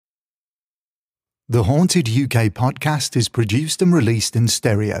The Haunted UK podcast is produced and released in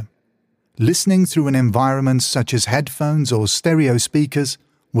stereo. Listening through an environment such as headphones or stereo speakers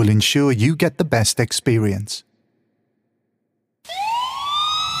will ensure you get the best experience.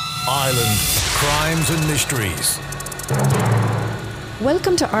 Ireland Crimes and Mysteries.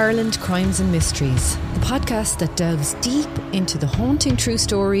 Welcome to Ireland Crimes and Mysteries, the podcast that delves deep into the haunting true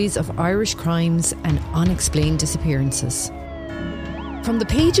stories of Irish crimes and unexplained disappearances. From the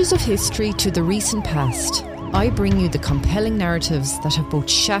pages of history to the recent past, I bring you the compelling narratives that have both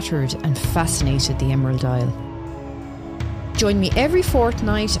shattered and fascinated the Emerald Isle. Join me every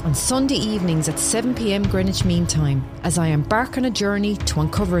fortnight on Sunday evenings at 7 p.m. Greenwich Mean Time as I embark on a journey to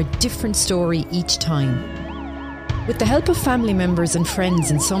uncover a different story each time. With the help of family members and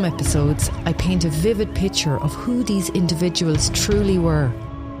friends in some episodes, I paint a vivid picture of who these individuals truly were,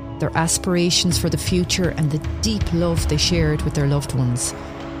 their aspirations for the future and the deep love they shared with their loved ones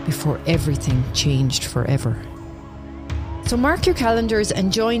before everything changed forever. So mark your calendars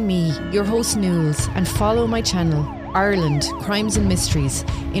and join me, your host Nools, and follow my channel, Ireland Crimes and Mysteries,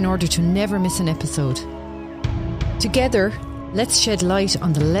 in order to never miss an episode. Together, let's shed light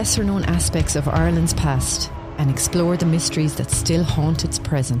on the lesser known aspects of Ireland's past and explore the mysteries that still haunt its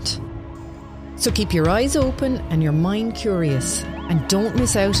present. So keep your eyes open and your mind curious, and don't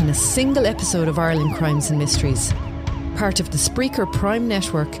miss out on a single episode of Ireland Crimes and Mysteries, part of the Spreaker Prime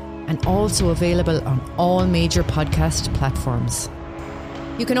network and also available on all major podcast platforms.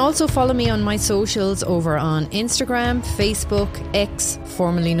 You can also follow me on my socials over on Instagram, Facebook, X,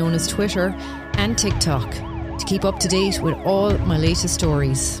 formerly known as Twitter, and TikTok to keep up to date with all my latest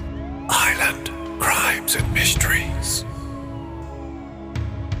stories. Ireland Crimes and Mysteries.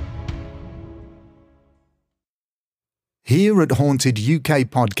 Here at Haunted UK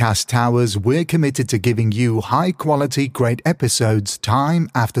Podcast Towers, we're committed to giving you high-quality, great episodes time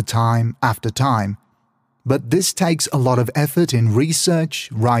after time after time. But this takes a lot of effort in research,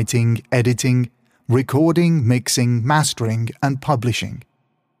 writing, editing, recording, mixing, mastering, and publishing.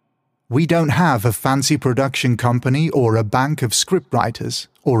 We don't have a fancy production company or a bank of scriptwriters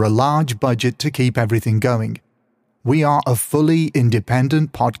or a large budget to keep everything going. We are a fully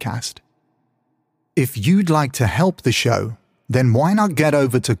independent podcast. If you'd like to help the show, then why not get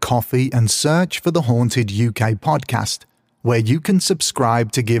over to Ko-fi and search for the Haunted UK podcast, where you can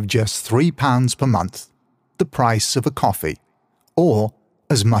subscribe to give just £3 per month, the price of a coffee, or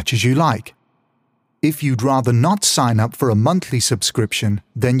as much as you like. If you'd rather not sign up for a monthly subscription,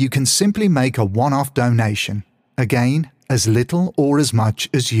 then you can simply make a one-off donation, again, as little or as much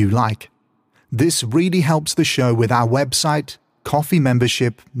as you like. This really helps the show with our website, coffee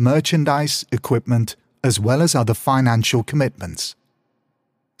membership, merchandise, equipment, as well as other financial commitments.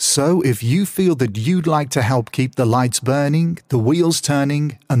 So if you feel that you'd like to help keep the lights burning, the wheels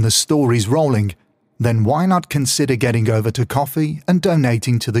turning, and the stories rolling, then why not consider getting over to Ko-fi and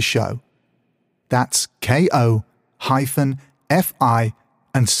donating to the show? That's ko-fi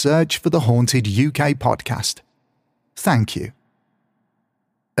and search for the Haunted UK podcast. Thank you.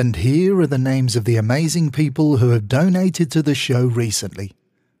 And here are the names of the amazing people who have donated to the show recently.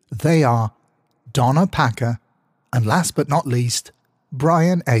 They are Donna Packer and, last but not least,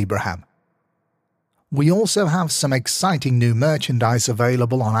 Brian Abraham. We also have some exciting new merchandise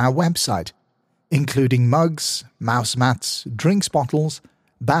available on our website, including mugs, mouse mats, drinks bottles,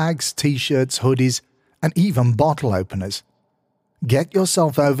 bags, t-shirts, hoodies, and even bottle openers. Get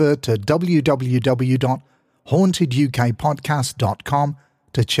yourself over to www.hauntedukpodcast.com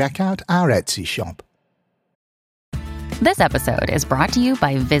to check out our Etsy shop. This episode is brought to you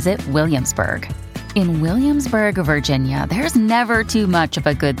by Visit Williamsburg. In Williamsburg, Virginia, there's never too much of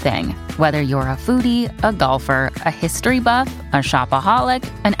a good thing. Whether you're a foodie, a golfer, a history buff, a shopaholic,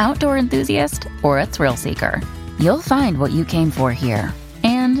 an outdoor enthusiast, or a thrill seeker, you'll find what you came for here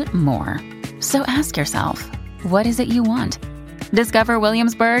and more. So ask yourself, what is it you want? Discover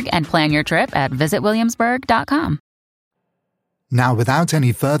Williamsburg and plan your trip at visitwilliamsburg.com. Now, without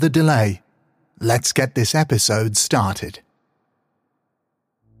any further delay, let's get this episode started.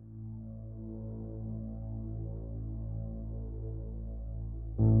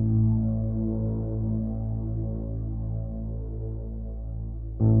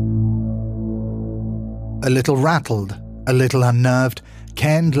 A little rattled, a little unnerved,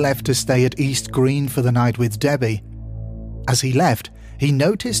 Ken left to stay at East Green for the night with Debbie. As he left, he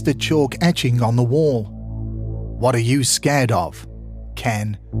noticed a chalk etching on the wall. "What are you scared of?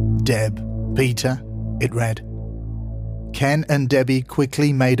 Ken, Deb, Peter," it read. Ken and Debbie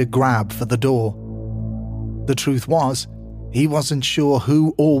quickly made a grab for the door. The truth was, he wasn't sure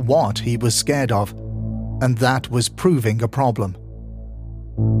who or what he was scared of, and that was proving a problem.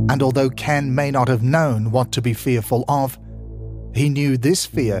 And although Ken may not have known what to be fearful of, he knew this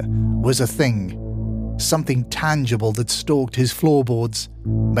fear was a thing, something tangible that stalked his floorboards,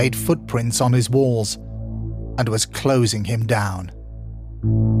 made footprints on his walls, and was closing him down.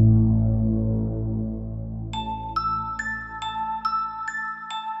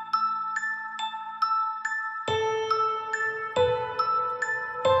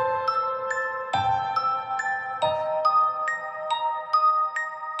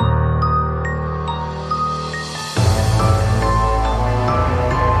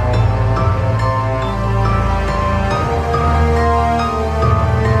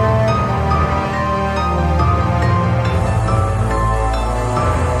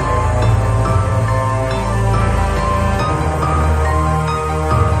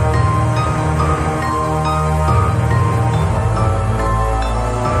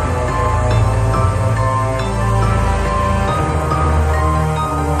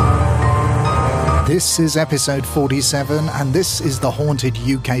 This is episode 47, and this is the Haunted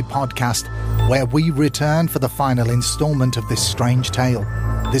UK podcast, where we return for the final instalment of this strange tale.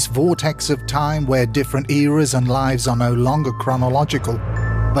 This vortex of time where different eras and lives are no longer chronological,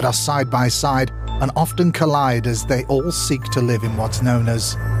 but are side by side and often collide as they all seek to live in what's known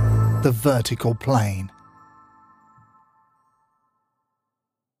as the vertical plane.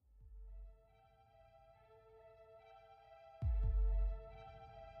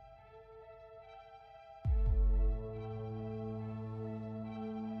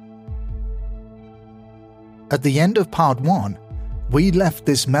 At the end of part 1, we left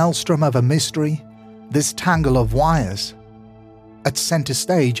this maelstrom of a mystery, this tangle of wires. At centre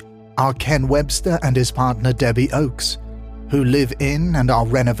stage are Ken Webster and his partner Debbie Oakes, who live in and are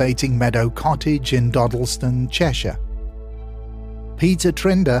renovating Meadow Cottage in Dodleston, Cheshire. Peter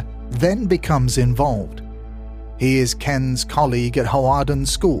Trinder then becomes involved. He is Ken's colleague at Hawarden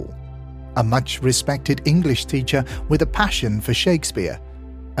School, a much-respected English teacher with a passion for Shakespeare,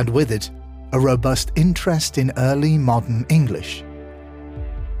 and with it, a robust interest in early modern English.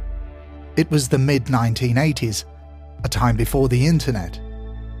 It was the mid-1980s, a time before the internet.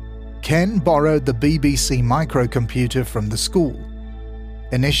 Ken borrowed the BBC microcomputer from the school.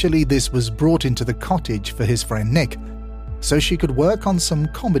 Initially, this was brought into the cottage for his friend Nick, so she could work on some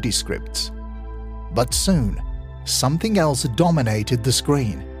comedy scripts. But soon, something else dominated the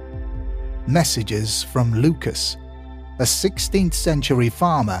screen. Messages from Lucas, a 16th century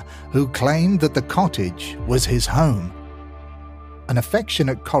farmer who claimed that the cottage was his home. An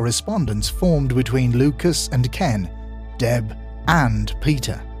affectionate correspondence formed between Lucas and Ken, Deb and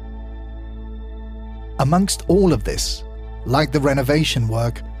Peter. Amongst all of this, like the renovation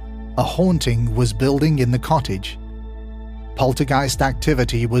work, a haunting was building in the cottage. Poltergeist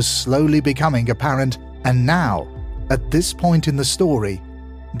activity was slowly becoming apparent, and now, at this point in the story,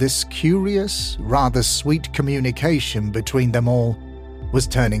 this curious, rather sweet communication between them all was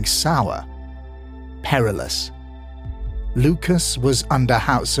turning sour, perilous. Lucas was under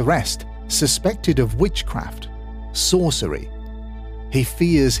house arrest, suspected of witchcraft, sorcery. He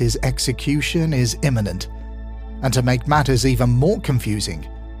fears his execution is imminent. And to make matters even more confusing,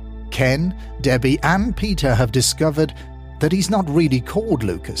 Ken, Debbie and Peter have discovered that he's not really called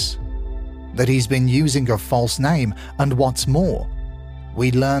Lucas, that he's been using a false name, and what's more, we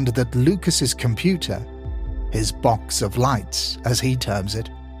learned that Lucas's computer, his box of lights as he terms it,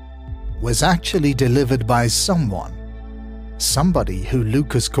 was actually delivered by somebody who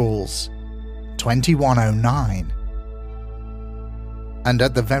Lucas calls 2109. And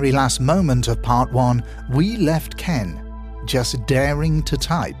at the very last moment of part 1, we left Ken just daring to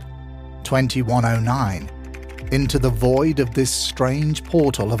type 2109 into the void of this strange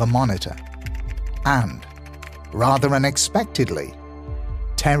portal of a monitor. And, rather unexpectedly,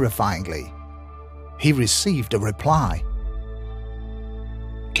 terrifyingly, he received a reply.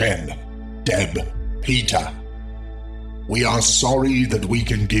 Ken, Deb, Peter, we are sorry that we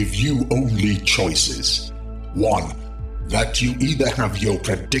can give you only choices. 1, that you either have your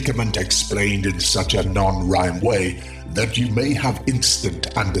predicament explained in such a non-rhyme way that you may have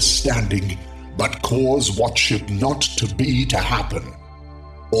instant understanding but cause what should not to be to happen,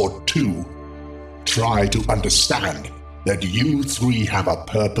 or 2, try to understand that you 3 have a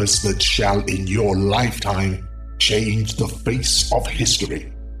purpose that shall in your lifetime change the face of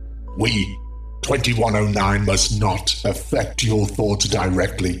history. We, 2109, must not affect your thoughts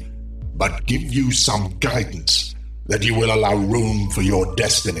directly, but give you some guidance that you will allow room for your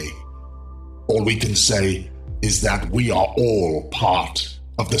destiny. All we can say is that we are all part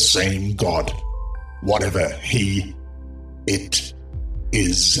of the same God, whatever it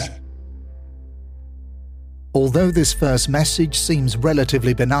is. Although this first message seems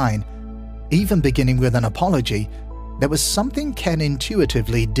relatively benign, even beginning with an apology, there was something Ken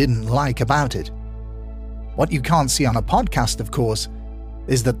intuitively didn't like about it. What you can't see on a podcast, of course,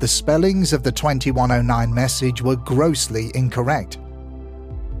 is that the spellings of the 2109 message were grossly incorrect.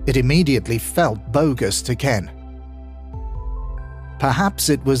 It immediately felt bogus to Ken. Perhaps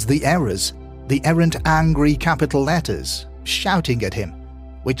it was the errors, the errant angry capital letters, shouting at him,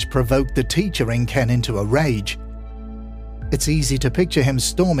 which provoked the teacher in Ken into a rage. It's easy to picture him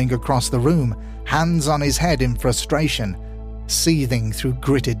storming across the room, hands on his head in frustration, seething through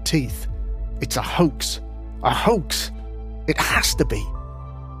gritted teeth. It's a hoax! A hoax! It has to be!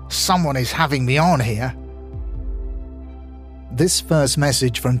 Someone is having me on here! This first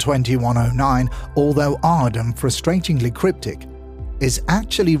message from 2109, although odd and frustratingly cryptic, is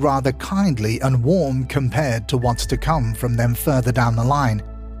actually rather kindly and warm compared to what's to come from them further down the line.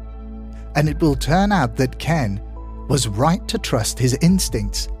 And it will turn out that Ken was right to trust his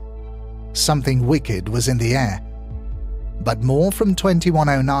instincts. Something wicked was in the air. But more from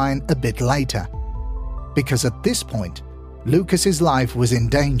 2109 a bit later. Because at this point, Lucas's life was in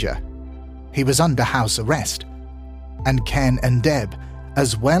danger. He was under house arrest. And Ken and Deb,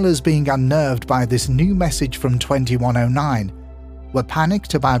 as well as being unnerved by this new message from 2109, were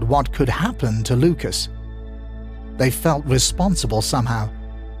panicked about what could happen to Lucas. They felt responsible somehow.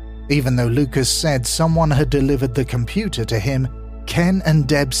 Even though Lucas said someone had delivered the computer to him, Ken and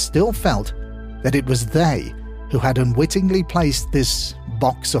Deb still felt that it was they who had unwittingly placed this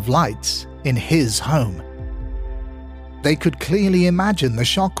box of lights in his home. They could clearly imagine the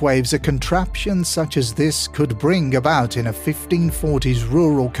shockwaves a contraption such as this could bring about in a 1540s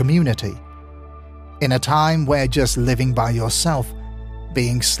rural community. In a time where just living by yourself,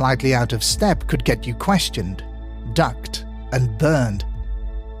 being slightly out of step could get you questioned, ducked, and burned.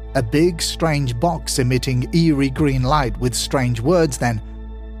 A big, strange box emitting eerie green light with strange words then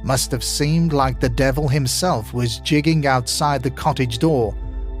must have seemed like the devil himself was jigging outside the cottage door,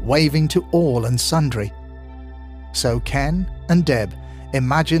 waving to all and sundry. So Ken and Deb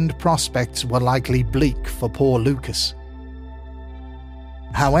imagined prospects were likely bleak for poor Lucas.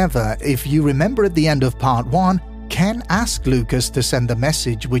 However, if you remember at the end of part 1, Ken asked Lucas to send the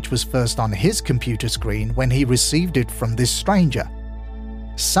message which was first on his computer screen when he received it from this stranger.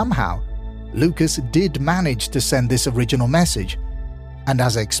 Somehow, Lucas did manage to send this original message, and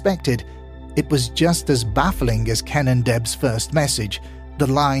as expected, it was just as baffling as Ken and Deb's first message, the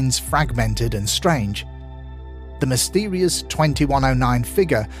lines fragmented and strange. The mysterious 2109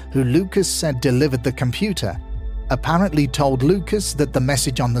 figure who Lucas said delivered the computer apparently told Lucas that the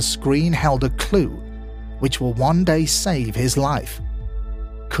message on the screen held a clue which will one day save his life.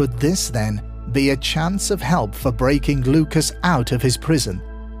 Could this then be a chance of help for breaking Lucas out of his prison?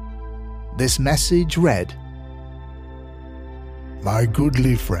 This message read, "My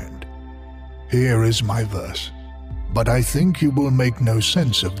goodly friend, here is my verse, but I think you will make no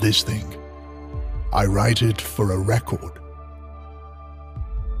sense of this thing. I write it for a record.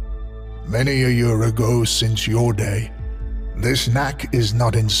 Many a year ago since your day, this knack is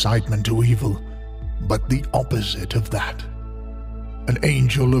not incitement to evil, but the opposite of that. An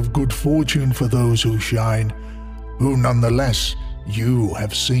angel of good fortune for those who shine, who nonetheless you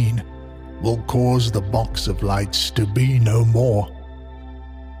have seen, will cause the box of lights to be no more.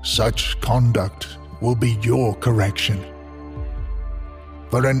 Such conduct will be your correction.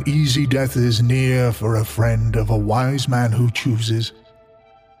 For an easy death is near for a friend of a wise man who chooses.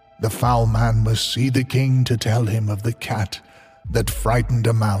 The foul man must see the king to tell him of the cat that frightened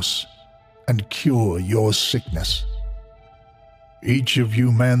a mouse, and cure your sickness. Each of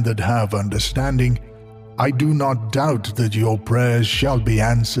you men that have understanding, I do not doubt that your prayers shall be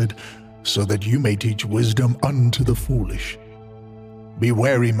answered, so that you may teach wisdom unto the foolish. Be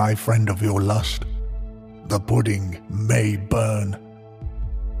wary, my friend, of your lust. The pudding may burn."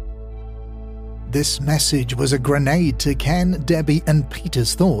 This message was a grenade to Ken, Debbie, and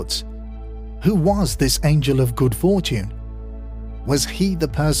Peter's thoughts. Who was this angel of good fortune? Was he the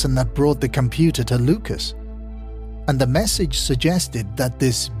person that brought the computer to Lucas? And the message suggested that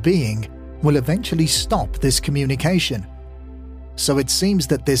this being will eventually stop this communication. So it seems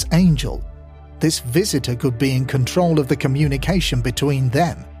that this angel, this visitor, could be in control of the communication between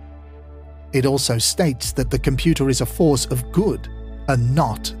them. It also states that the computer is a force of good and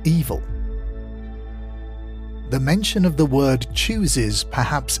not evil. The mention of the word chooses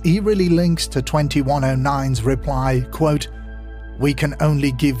perhaps eerily links to 2109's reply, quote, "We can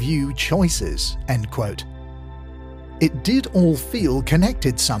only give you choices," end quote. It did all feel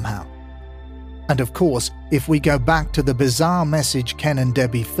connected somehow. And of course, if we go back to the bizarre message Ken and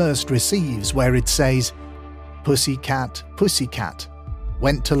Debbie first receives where it says, Pussycat, pussycat,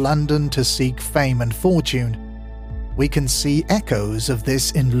 went to London to seek fame and fortune. We can see echoes of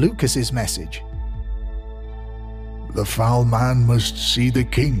this in Lucas's message. The foul man must see the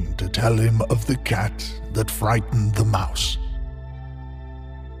king to tell him of the cat that frightened the mouse.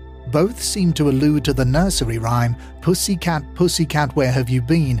 Both seem to allude to the nursery rhyme, Pussycat, pussycat, where have you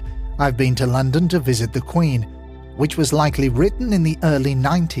been? I've been to London to visit the Queen, which was likely written in the early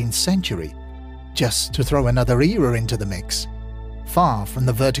 19th century, just to throw another era into the mix. Far from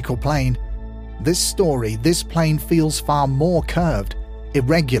the vertical plane, this plane feels far more curved,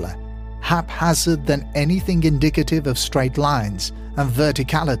 irregular, haphazard than anything indicative of straight lines and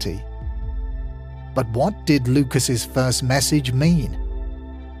verticality. But what did Lucas's first message mean?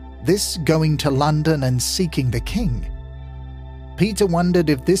 This going to London and seeking the king? Peter wondered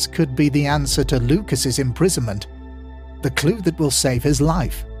if this could be the answer to Lucas's imprisonment, the clue that will save his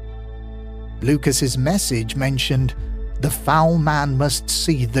life. Lucas's message mentioned, the foul man must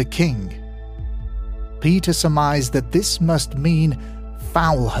see the king. Peter surmised that this must mean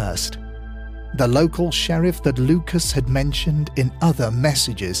Foulhurst, the local sheriff that Lucas had mentioned in other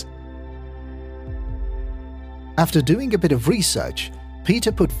messages. After doing a bit of research,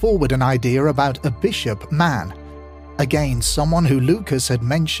 Peter put forward an idea about a bishop man, again someone who Lucas had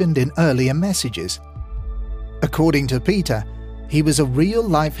mentioned in earlier messages. According to Peter, he was a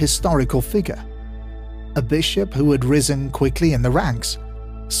real-life historical figure, a bishop who had risen quickly in the ranks,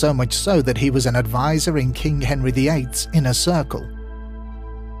 so much so that he was an advisor in King Henry VIII's inner circle.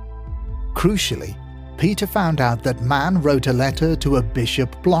 Crucially, Peter found out that man wrote a letter to a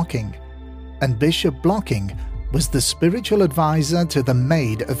Bishop Blocking, and Bishop Blocking was the spiritual advisor to the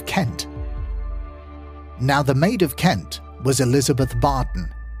Maid of Kent. Now, the Maid of Kent was Elizabeth Barton,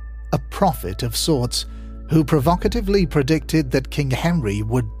 a prophet of sorts, who provocatively predicted that King Henry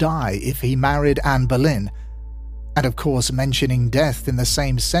would die if he married Anne Boleyn, and of course mentioning death in the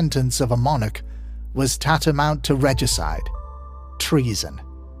same sentence of a monarch was tantamount to regicide, treason.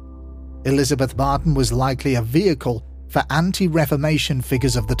 Elizabeth Barton was likely a vehicle for anti-Reformation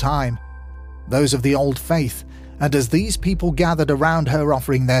figures of the time, those of the old faith, and as these people gathered around her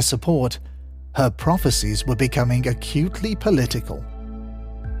offering their support, her prophecies were becoming acutely political.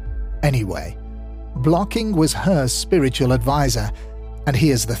 Anyway, Blocking was her spiritual advisor, and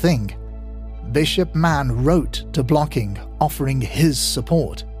here's the thing. Bishop Mann wrote to Blocking offering his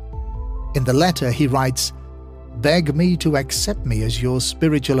support. In the letter he writes, "Beg me to accept me as your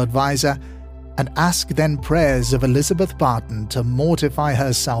spiritual advisor, and ask then prayers of Elizabeth Barton to mortify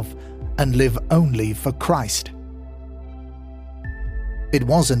herself and live only for Christ." It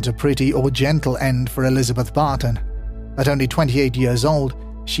wasn't a pretty or gentle end for Elizabeth Barton. At only 28 years old,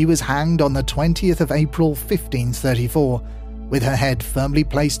 she was hanged on the 20th of April 1534, with her head firmly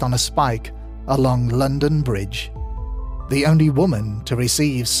placed on a spike along London Bridge. The only woman to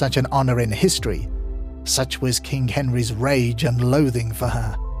receive such an honour in history, such was King Henry's rage and loathing for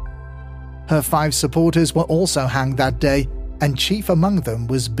her. Her 5 supporters were also hanged that day, and chief among them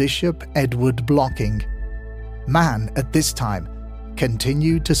was Bishop Edward Blocking. Mann, at this time,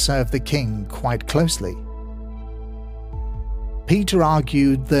 continued to serve the king quite closely. Peter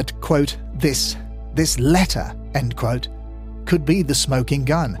argued that, quote, this letter, end quote, could be the smoking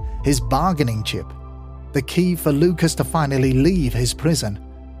gun, his bargaining chip, the key for Lucas to finally leave his prison.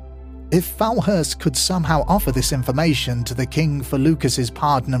 If Foulhurst could somehow offer this information to the king for Lucas's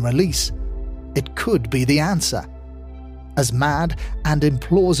pardon and release, it could be the answer. As mad and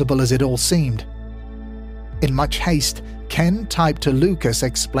implausible as it all seemed. In much haste, Ken typed to Lucas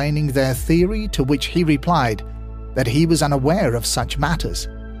explaining their theory, to which he replied that he was unaware of such matters,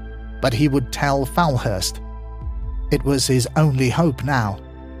 but he would tell Foulhurst. It was his only hope now.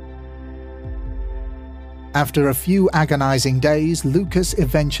 After a few agonizing days, Lucas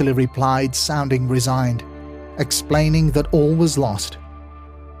eventually replied, sounding resigned, explaining that all was lost.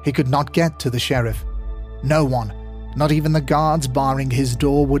 He could not get to the sheriff. No one, not even the guards barring his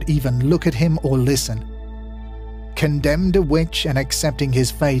door, would even look at him or listen. Condemned a witch and accepting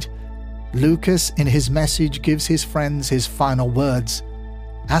his fate, Lucas in his message gives his friends his final words,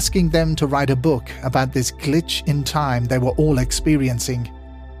 asking them to write a book about this glitch in time they were all experiencing.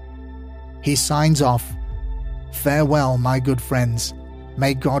 He signs off, "Farewell, my good friends.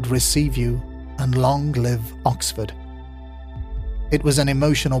 May God receive you, and long live Oxford." It was an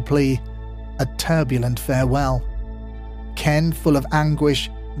emotional plea, a turbulent farewell. Ken, full of anguish,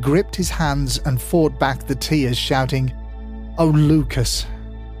 gripped his hands and fought back the tears, shouting, "Oh, Lucas,"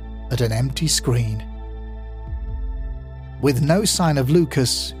 at an empty screen. With no sign of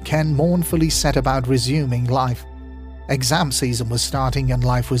Lucas, Ken mournfully set about resuming life. Exam season was starting and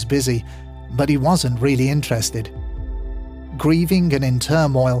life was busy, but he wasn't really interested. Grieving and in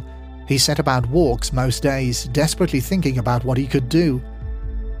turmoil, he set about walks most days, desperately thinking about what he could do,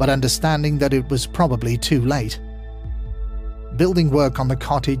 but understanding that it was probably too late. Building work on the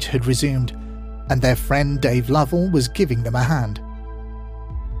cottage had resumed, and their friend Dave Lovell was giving them a hand.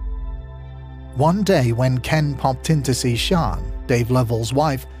 One day when Ken popped in to see Sian, Dave Lovell's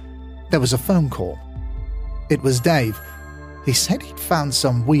wife, there was a phone call. It was Dave. He said he'd found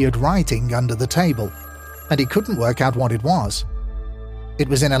some weird writing under the table, and he couldn't work out what it was. It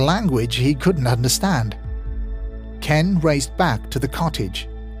was in a language he couldn't understand. Ken raced back to the cottage.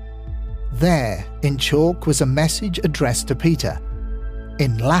 There, in chalk, was a message addressed to Peter,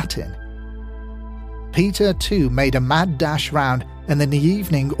 in Latin. Peter too made a mad dash round, and in the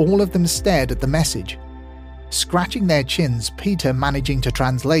evening all of them stared at the message. Scratching their chins, Peter managing to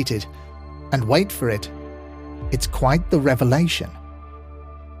translate it, and wait for it. It's quite the revelation.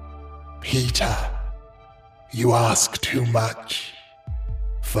 Peter, you ask too much.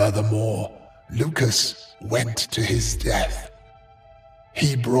 Furthermore, Lucas went to his death.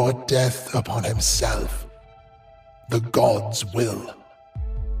 He brought death upon himself. The gods will.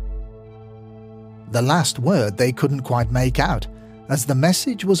 The last word they couldn't quite make out, as the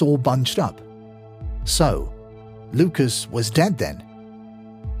message was all bunched up. So, Lucas was dead then.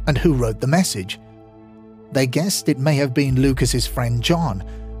 And who wrote the message? They guessed it may have been Lucas's friend John,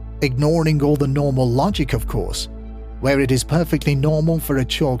 ignoring all the normal logic, of course, where it is perfectly normal for a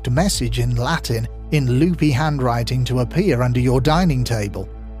chalked message in Latin in loopy handwriting to appear under your dining table.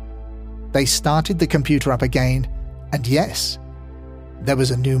 They started the computer up again, and yes, there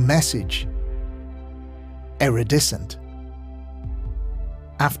was a new message. Iridescent.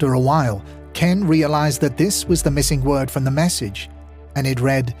 After a while, Ken realized that this was the missing word from the message, and it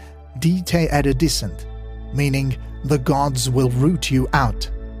read, Dite iridescent, meaning the gods will root you out.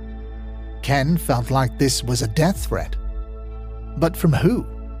 Ken felt like this was a death threat. But from who?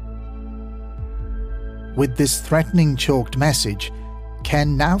 With this threatening chalked message,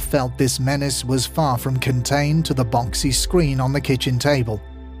 Ken now felt this menace was far from contained to the boxy screen on the kitchen table.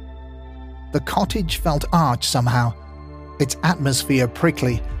 The cottage felt arch somehow, its atmosphere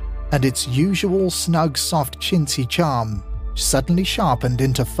prickly, and its usual snug, soft, chintzy charm suddenly sharpened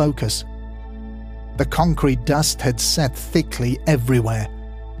into focus. The concrete dust had set thickly everywhere.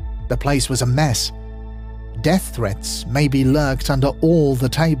 The place was a mess. Death threats maybe lurked under all the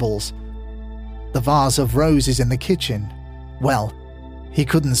tables. The vase of roses in the kitchen, well, he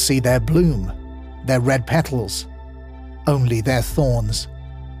couldn't see their bloom, their red petals, only their thorns.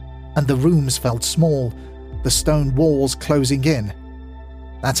 And the rooms felt small, the stone walls closing in.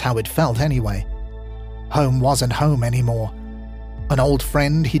 That's how it felt anyway. Home wasn't home anymore. An old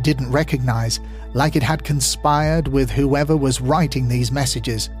friend he didn't recognize, like it had conspired with whoever was writing these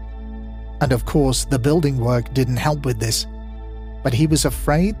messages. And of course, the building work didn't help with this. But he was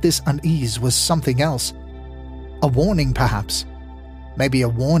afraid this unease was something else. A warning, perhaps. Maybe a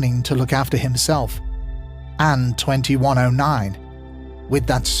warning to look after himself. And 2109, with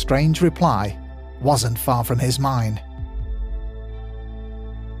that strange reply, wasn't far from his mind.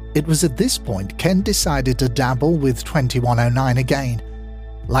 It was at this point Ken decided to dabble with 2109 again,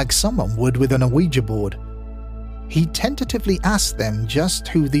 like someone would with an Ouija board. He tentatively asked them just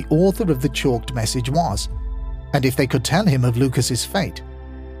who the author of the chalked message was, and if they could tell him of Lucas's fate.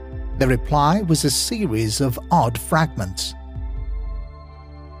 The reply was a series of odd fragments.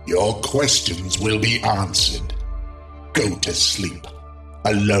 Your questions will be answered. Go to sleep.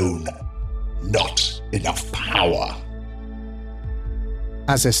 Alone. Not enough power.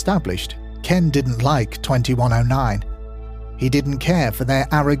 As established, Ken didn't like 2109. He didn't care for their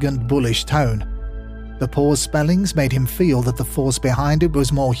arrogant, bullish tone. The poor spellings made him feel that the force behind it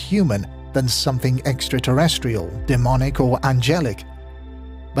was more human than something extraterrestrial, demonic, or angelic.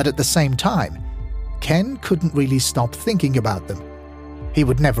 But at the same time, Ken couldn't really stop thinking about them. He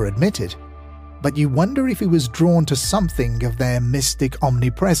would never admit it, but you wonder if he was drawn to something of their mystic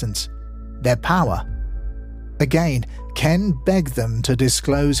omnipresence, their power. Again, Ken begged them to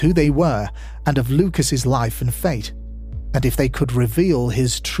disclose who they were and of Lucas's life and fate, and if they could reveal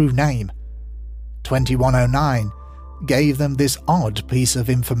his true name. 2109 gave them this odd piece of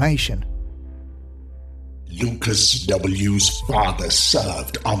information. Lucas W.'s father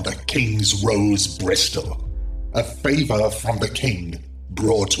served on the King's Rose, Bristol. A favor from the king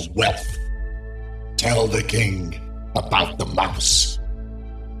brought wealth. Tell the king about the mouse.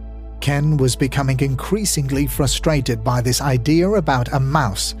 Ken was becoming increasingly frustrated by this idea about a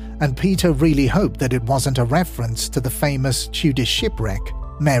mouse, and Peter really hoped that it wasn't a reference to the famous Tudor shipwreck,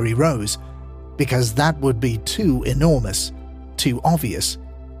 Mary Rose, because that would be too enormous, too obvious.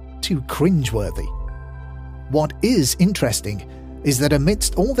 too cringeworthy. What is interesting is that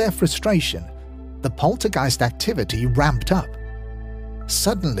amidst all their frustration, the poltergeist activity ramped up.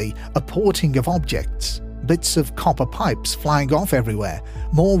 Suddenly, a porting of objects, bits of copper pipes flying off everywhere,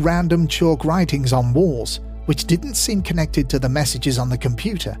 more random chalk writings on walls, which didn't seem connected to the messages on the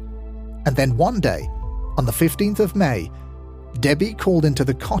computer. And then one day, on the 15th of May, Debbie called into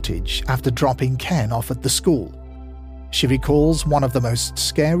the cottage after dropping Ken off at the school. She recalls one of the most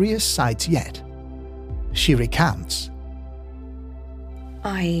scariest sights yet. She recounts.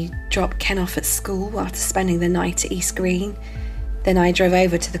 I dropped Ken off at school after spending the night at East Green. Then I drove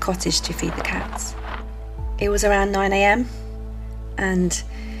over to the cottage to feed the cats. It was around 9 a.m, and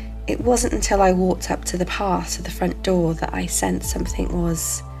it wasn't until I walked up to the path to the front door that I sensed something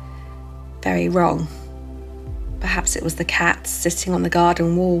was very wrong. Perhaps it was the cats sitting on the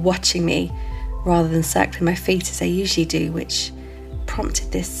garden wall watching me rather than circling my feet as they usually do, which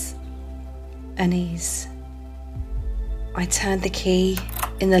prompted this unease. I turned the key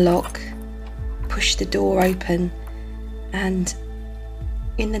in the lock, pushed the door open, and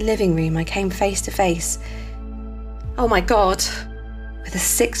in the living room I came face to face, oh my God, with a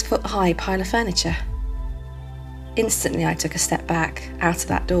 6-foot-high pile of furniture. Instantly I took a step back out of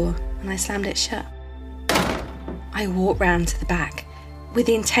that door and I slammed it shut. I walked round to the back with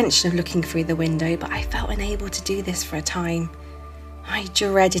the intention of looking through the window, but I felt unable to do this for a time. I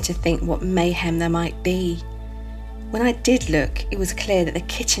dreaded to think what mayhem there might be. When I did look, it was clear that the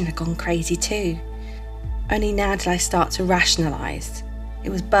kitchen had gone crazy too. Only now did I start to rationalise. It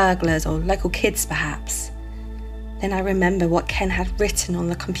was burglars or local kids perhaps. Then I remember what Ken had written on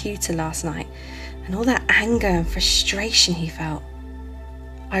the computer last night and all that anger and frustration he felt.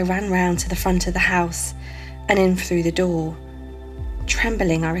 I ran round to the front of the house and in through the door.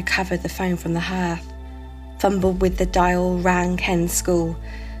 Trembling, I recovered the phone from the hearth, fumbled with the dial, rang Ken's school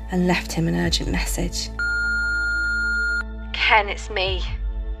and left him an urgent message. Ken, it's me.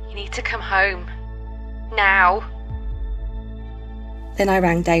 You need to come home. Now. Then I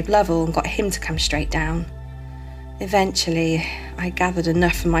rang Dave Lovell and got him to come straight down. Eventually, I gathered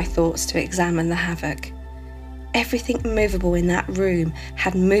enough of my thoughts to examine the havoc. Everything movable in that room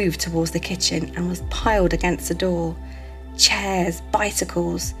had moved towards the kitchen and was piled against the door. Chairs,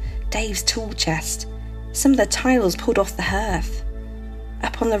 bicycles, Dave's tool chest, some of the tiles pulled off the hearth.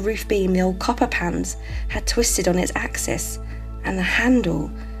 Up on the roof beam, the old copper pans had twisted on its axis, and the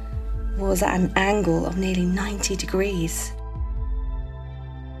handle was at an angle of nearly 90 degrees.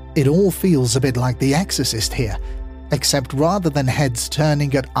 It all feels a bit like The Exorcist here, except rather than heads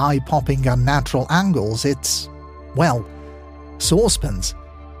turning at eye-popping unnatural angles, it's, well, saucepans.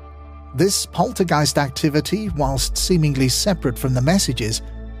 This poltergeist activity, whilst seemingly separate from the messages,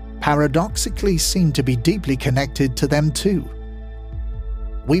 paradoxically seemed to be deeply connected to them too.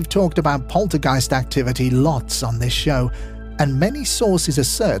 We've talked about poltergeist activity lots on this show, and many sources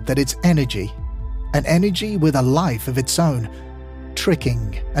assert that it's energy, an energy with a life of its own,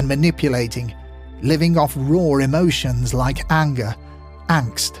 tricking and manipulating, living off raw emotions like anger,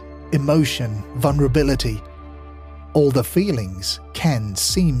 angst, emotion, vulnerability. All the feelings Ken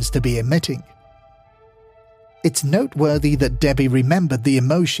seems to be emitting. It's noteworthy that Debbie remembered the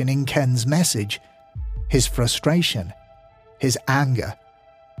emotion in Ken's message, his frustration, his anger.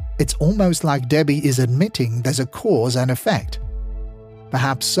 It's almost like Debbie is admitting there's a cause and effect.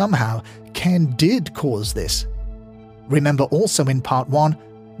 Perhaps somehow Ken did cause this. Remember also in part 1,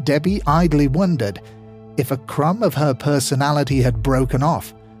 Debbie idly wondered if a crumb of her personality had broken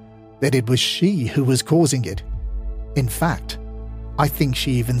off, that it was she who was causing it. In fact, I think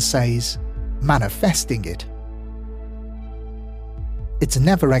she even says, manifesting it. It's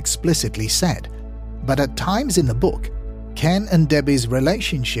never explicitly said, but at times in the book, Ken and Debbie's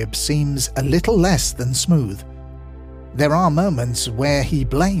relationship seems a little less than smooth. There are moments where he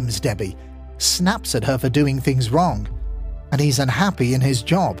blames Debbie, snaps at her for doing things wrong, and he's unhappy in his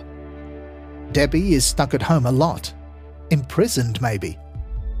job. Debbie is stuck at home a lot, imprisoned maybe,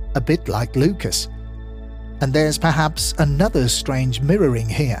 a bit like Lucas. And there's perhaps another strange mirroring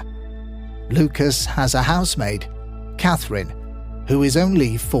here. Lucas has a housemaid, Catherine, who is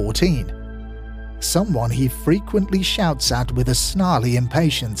only 14. Someone he frequently shouts at with a snarly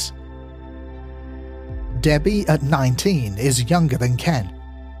impatience. Debbie at 19 is younger than Ken,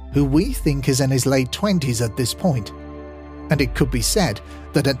 who we think is in his late 20s at this point. And it could be said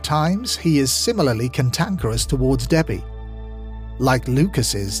that at times he is similarly cantankerous towards Debbie, like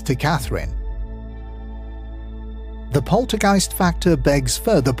Lucas is to Catherine. The poltergeist factor begs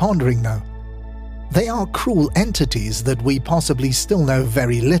further pondering though. They are cruel entities that we possibly still know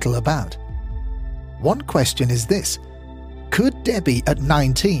very little about. One question is this: Could Debbie at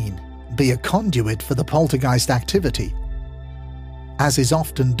 19 be a conduit for the poltergeist activity? As is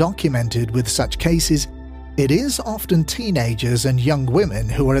often documented with such cases, it is often teenagers and young women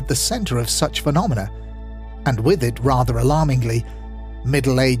who are at the centre of such phenomena, and with it, rather alarmingly,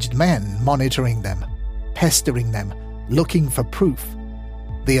 middle-aged men monitoring them, pestering them, looking for proof,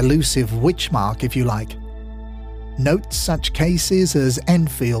 the elusive witch mark, if you like. Note such cases as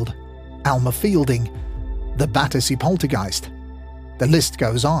Enfield, Alma Fielding, the Battersea poltergeist. The list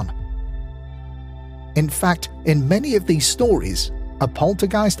goes on. In fact, in many of these stories, a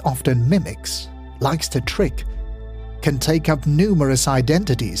poltergeist often mimics, likes to trick, can take up numerous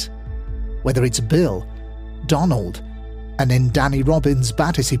identities, whether it's Bill, Donald, and in Danny Robbins'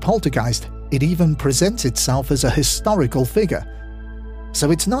 Battersea poltergeist, it even presents itself as a historical figure.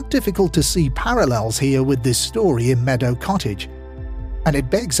 So it's not difficult to see parallels here with this story in Meadow Cottage. And it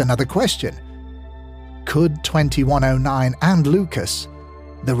begs another question. Could 2109 and Lucas,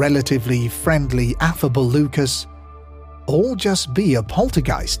 the relatively friendly, affable Lucas, all just be a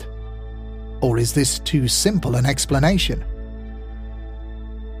poltergeist? Or is this too simple an explanation?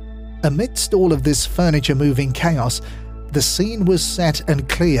 Amidst all of this furniture-moving chaos, the scene was set and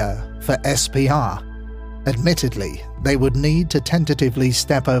clear for SPR. Admittedly, they would need to tentatively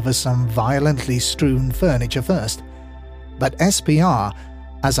step over some violently strewn furniture first. But SPR,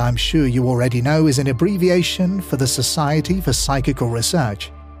 as I'm sure you already know, is an abbreviation for the Society for Psychical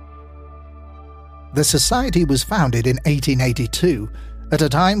Research. The Society was founded in 1882, at a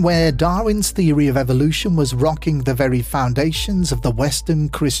time where Darwin's theory of evolution was rocking the very foundations of the Western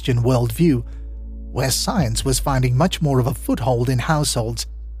Christian worldview, where science was finding much more of a foothold in households,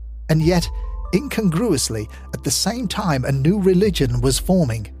 and yet, incongruously, at the same time a new religion was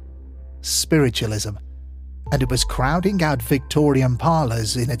forming, spiritualism, and it was crowding out Victorian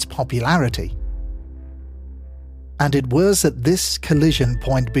parlours in its popularity. And it was at this collision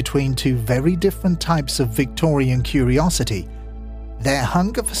point between two very different types of Victorian curiosity, their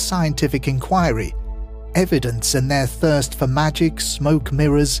hunger for scientific inquiry, evidence and their thirst for magic, smoke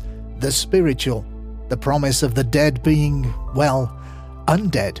mirrors, the spiritual, the promise of the dead being, well,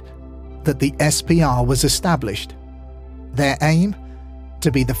 undead, that the SPR was established. Their aim?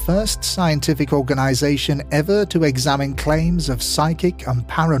 To be the first scientific organization ever to examine claims of psychic and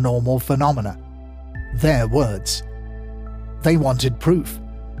paranormal phenomena. Their words. They wanted proof.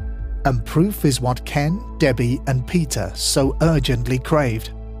 And proof is what Ken, Debbie, and Peter so urgently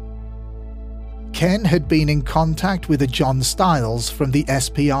craved. Ken had been in contact with a John Stiles from the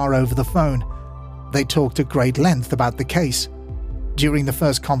SPR over the phone. They talked at great length about the case. During the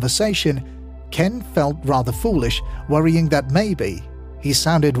first conversation, Ken felt rather foolish, worrying that maybe he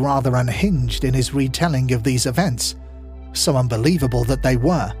sounded rather unhinged in his retelling of these events, so unbelievable that they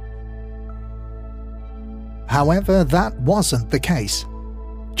were. However, that wasn't the case.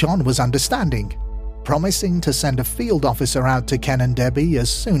 John was understanding, promising to send a field officer out to Ken and Debbie as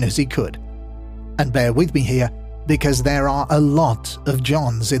soon as he could. And bear with me here, because there are a lot of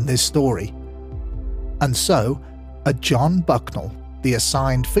Johns in this story. And so, a John Bucknell, the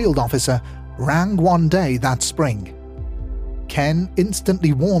assigned field officer, rang one day that spring. Ken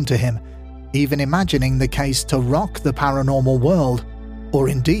instantly warmed to him, even imagining the case to rock the paranormal world, or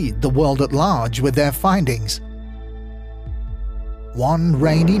indeed the world at large with their findings. One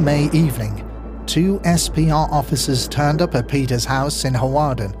rainy May evening, two SPR officers turned up at Peter's house in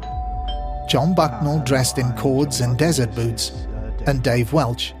Hawarden. John Bucknell dressed in cords and desert boots, and Dave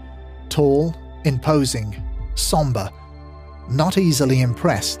Welch, tall, imposing, somber, not easily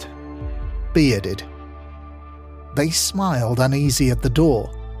impressed, bearded. They smiled uneasy at the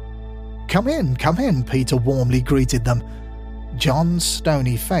door. Come in, Peter warmly greeted them. John's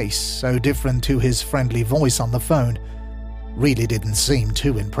stony face, so different to his friendly voice on the phone, really didn't seem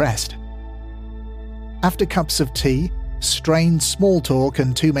too impressed. After cups of tea, strained small talk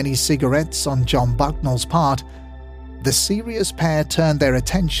and too many cigarettes on John Bucknell's part, the serious pair turned their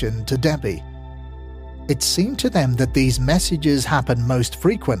attention to Debbie. It seemed to them that these messages happened most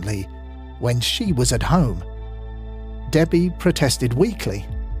frequently when she was at home. Debbie protested weakly.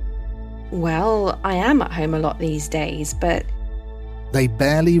 Well, I am at home a lot these days, but... They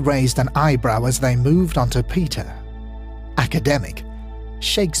barely raised an eyebrow as they moved on to Peter. Academic,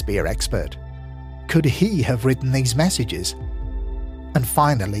 Shakespeare expert. Could he have written these messages? And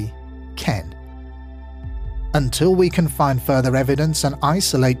finally, Ken. Until we can find further evidence and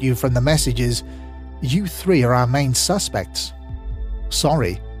isolate you from the messages, you three are our main suspects.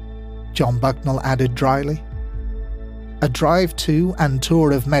 Sorry, John Bucknell added dryly. A drive to and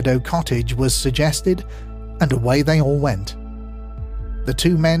tour of Meadow Cottage was suggested, and away they all went. The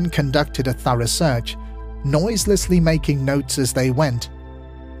two men conducted a thorough search, noiselessly making notes as they went,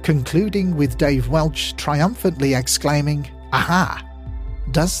 concluding with Dave Welch triumphantly exclaiming, "Aha!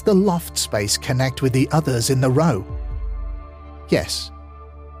 Does the loft space connect with the others in the row?" Yes,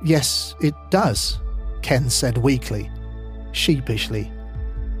 it does," Ken said weakly, sheepishly.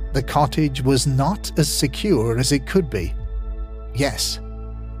 The cottage was not as secure as it could be. Yes,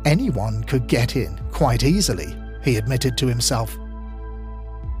 anyone could get in quite easily, he admitted to himself.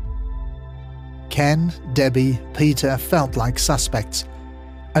 Ken, Debbie, Peter felt like suspects,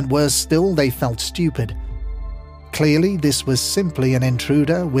 and worse still, they felt stupid. Clearly, this was simply an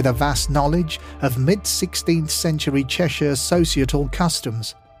intruder with a vast knowledge of mid-16th century Cheshire societal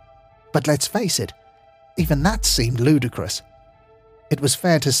customs. But let's face it, even that seemed ludicrous. It was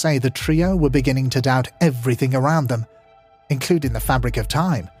fair to say the trio were beginning to doubt everything around them, including the fabric of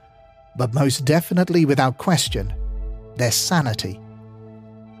time, but most definitely without question, their sanity.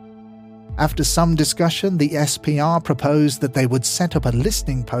 After some discussion, the SPR proposed that they would set up a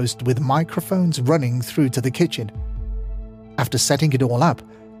listening post with microphones running through to the kitchen. After setting it all up,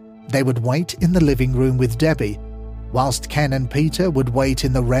 they would wait in the living room with Debbie, whilst Ken and Peter would wait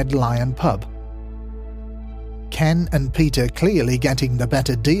in the Red Lion pub. Ken and Peter clearly getting the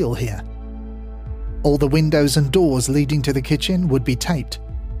better deal here. All the windows and doors leading to the kitchen would be taped.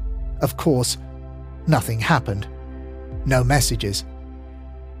 Of course, nothing happened. No messages.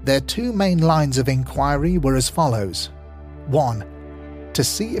 Their two main lines of inquiry were as follows. 1. To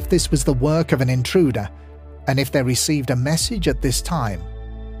see if this was the work of an intruder, and if they received a message at this time.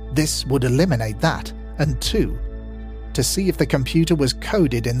 This would eliminate that. And 2. To see if the computer was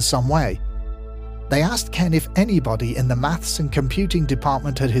coded in some way. They asked Ken if anybody in the maths and computing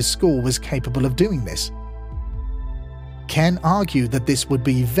department at his school was capable of doing this. Ken argued that this would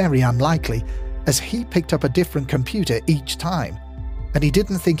be very unlikely, as he picked up a different computer each time, and he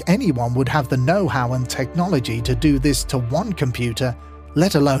didn't think anyone would have the know-how and technology to do this to one computer,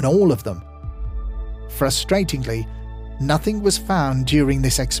 let alone all of them. Frustratingly, nothing was found during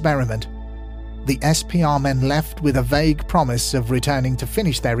this experiment. The SPR men left with a vague promise of returning to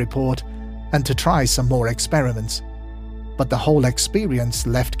finish their report and to try some more experiments. But the whole experience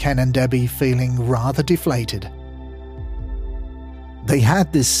left Ken and Debbie feeling rather deflated. They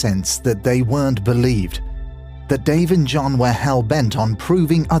had this sense that they weren't believed, that Dave and John were hell-bent on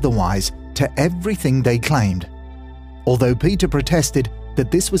proving otherwise to everything they claimed, although Peter protested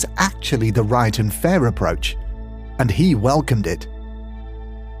that this was actually the right and fair approach, and he welcomed it.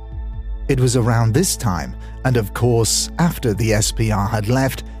 It was around this time, and of course after the SPR had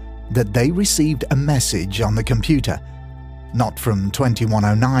left, that they received a message on the computer, not from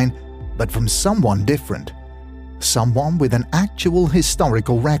 2109, but from someone different, someone with an actual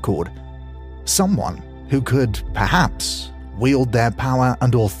historical record, someone who could, perhaps, wield their power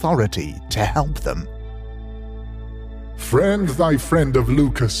and authority to help them. Friend, thy friend of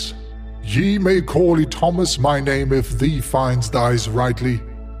Lucas, ye may call it Thomas my name if thee finds thys rightly.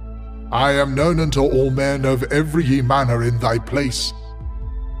 I am known unto all men of every ye manner in thy place.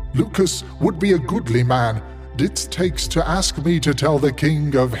 Lucas would be a goodly man, didst takes to ask me to tell the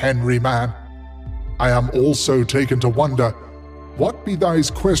king of Henry man. I am also taken to wonder, what be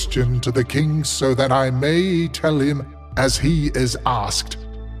thy's question to the king, so that I may tell him as he is asked?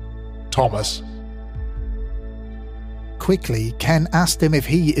 Thomas. Quickly, Ken asked him if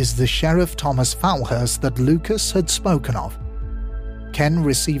he is the Sheriff Thomas Falhurst that Lucas had spoken of. Ken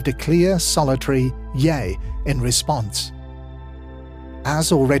received a clear, solitary yea in response.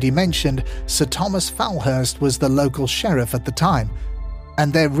 As already mentioned, Sir Thomas Falhurst was the local sheriff at the time,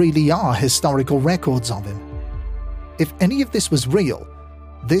 and there really are historical records of him. If any of this was real,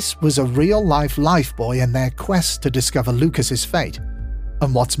 this was a real-life lifebuoy in their quest to discover Lucas's fate.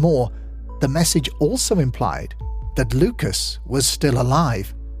 And what's more, the message also implied that Lucas was still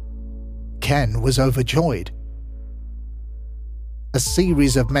alive. Ken was overjoyed. A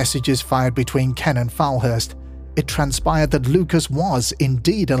series of messages fired between Ken and Falhurst. It transpired that Lucas was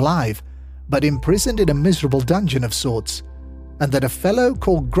indeed alive, but imprisoned in a miserable dungeon of sorts, and that a fellow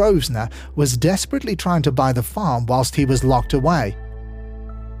called Grosvenor was desperately trying to buy the farm whilst he was locked away.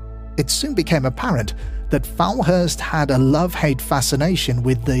 It soon became apparent that Falhurst had a love-hate fascination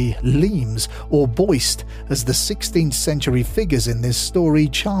with the Leames, or Boist, as the 16th century figures in this story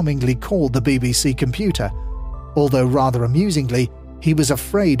charmingly called the BBC computer, although rather amusingly, he was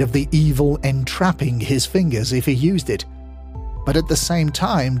afraid of the evil entrapping his fingers if he used it, but at the same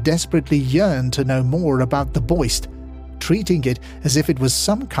time desperately yearned to know more about the Boist, treating it as if it was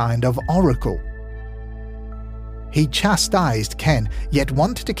some kind of oracle. He chastised Ken, yet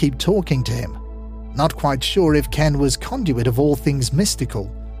wanted to keep talking to him, not quite sure if Ken was conduit of all things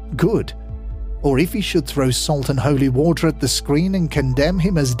mystical, good, or if he should throw salt and holy water at the screen and condemn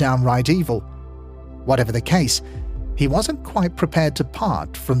him as downright evil. Whatever the case, he wasn't quite prepared to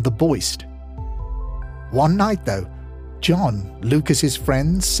part from the Boist. One night, though, John, Lucas's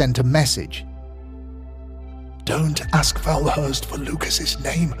friend, sent a message. "Don't ask Falhurst for Lucas's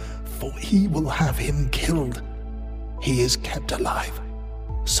name, for he will have him killed. He is kept alive,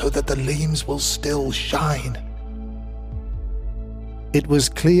 so that the Leames will still shine." It was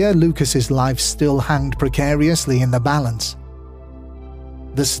clear Lucas's life still hung precariously in the balance.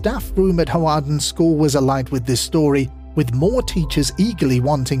 The staff room at Hawarden School was alight with this story, with more teachers eagerly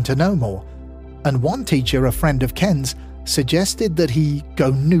wanting to know more, and one teacher, a friend of Ken's, suggested that he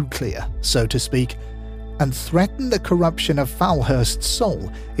go nuclear, so to speak, and threaten the corruption of Falhurst's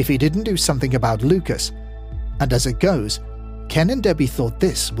soul if he didn't do something about Lucas. And as it goes, Ken and Debbie thought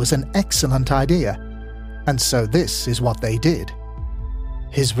this was an excellent idea, and so this is what they did.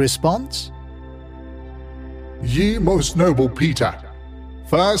 His response? "Ye most noble Peter,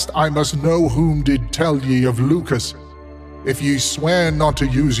 first I must know whom did tell ye of Lucas. If ye swear not to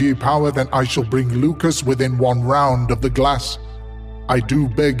use ye power, then I shall bring Lucas within one round of the glass. I do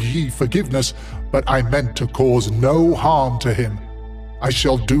beg ye forgiveness, but I meant to cause no harm to him. I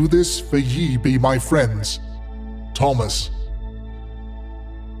shall do this for ye be my friends. Thomas."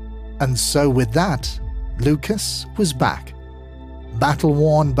 And so with that, Lucas was back,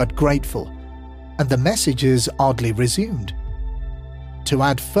 battle-worn but grateful, and the messages oddly resumed. To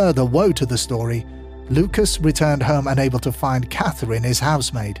add further woe to the story, Lucas returned home unable to find Catherine, his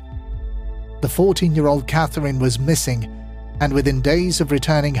housemaid. The 14-year-old Catherine was missing, and within days of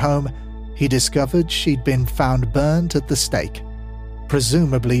returning home, he discovered she'd been found burned at the stake,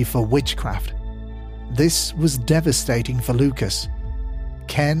 presumably for witchcraft. This was devastating for Lucas.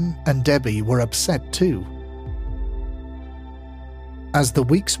 Ken and Debbie were upset too. As the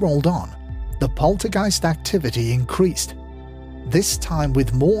weeks rolled on, the poltergeist activity increased, this time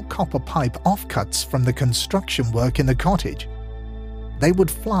with more copper pipe offcuts from the construction work in the cottage. They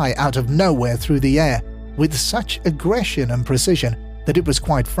would fly out of nowhere through the air with such aggression and precision that it was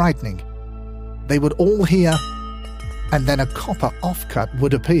quite frightening. They would all hear, and then a copper offcut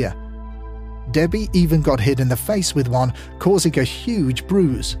would appear. Debbie even got hit in the face with one, causing a huge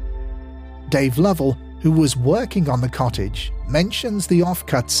bruise. Dave Lovell, who was working on the cottage, mentions the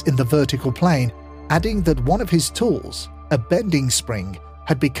offcuts in the vertical plane, adding that one of his tools, a bending spring,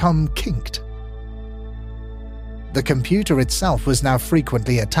 had become kinked. The computer itself was now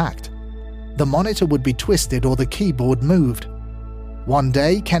frequently attacked. The monitor would be twisted or the keyboard moved. One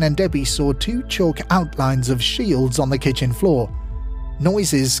day, Ken and Debbie saw two chalk outlines of shields on the kitchen floor,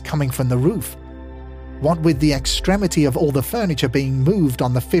 noises coming from the roof. What with the extremity of all the furniture being moved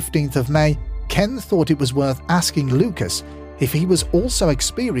on the 15th of May, Ken thought it was worth asking Lucas if he was also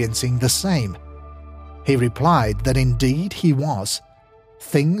experiencing the same. He replied that indeed he was.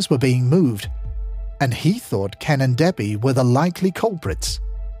 Things were being moved, and he thought Ken and Debbie were the likely culprits.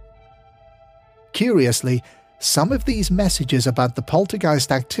 Curiously, some of these messages about the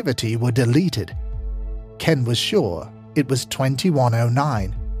poltergeist activity were deleted. Ken was sure it was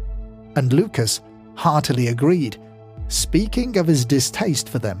 2109, and Lucas heartily agreed, speaking of his distaste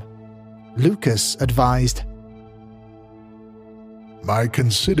for them. Lucas advised, "My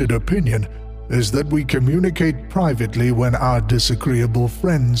considered opinion is that we communicate privately when our disagreeable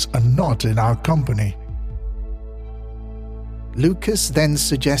friends are not in our company." Lucas then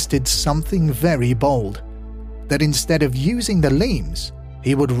suggested something very bold, that instead of using the Leames,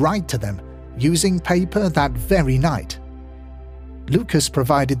 he would write to them using paper that very night. Lucas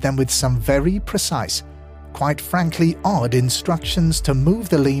provided them with some very precise, quite frankly odd instructions to move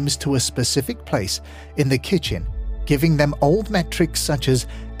the Leames to a specific place in the kitchen, giving them old metrics such as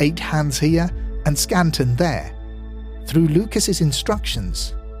 8 hands here and Scanton there. Through Lucas's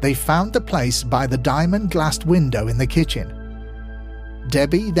instructions, they found the place by the diamond-glassed window in the kitchen.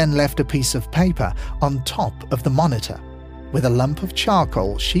 Debbie then left a piece of paper on top of the monitor, with a lump of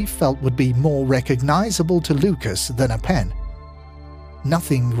charcoal she felt would be more recognizable to Lucas than a pen.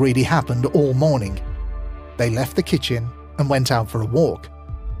 Nothing really happened all morning. They left the kitchen and went out for a walk,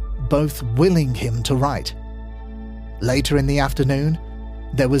 both willing him to write. Later in the afternoon,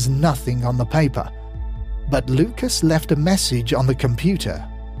 there was nothing on the paper, but Lucas left a message on the computer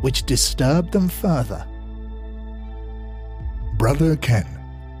which disturbed them further. "Brother Ken,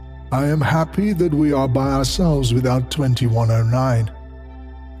 I am happy that we are by ourselves without 2109.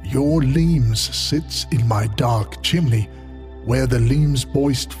 Your Leames sits in my dark chimney, where the Leames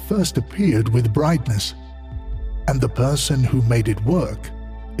Boist first appeared with brightness, and the person who made it work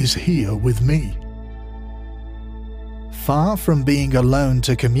is here with me." Far from being alone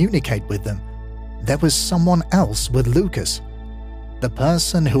to communicate with them, there was someone else with Lucas, the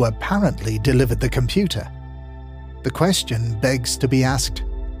person who apparently delivered the computer. The question begs to be asked,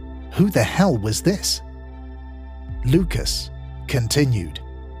 who the hell was this? Lucas continued.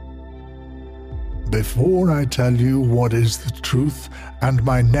 Before I tell you what is the truth and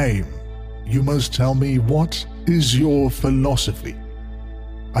my name, you must tell me what is your philosophy.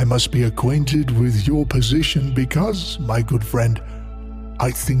 I must be acquainted with your position because, my good friend,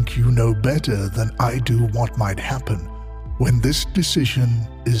 I think you know better than I do what might happen when this decision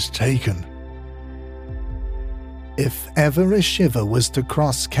is taken. If ever a shiver was to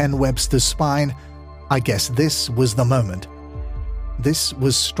cross Ken Webster's spine, I guess this was the moment. This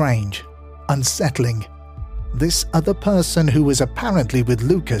was strange, unsettling. This other person who was apparently with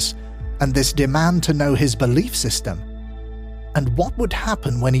Lucas, and this demand to know his belief system. And what would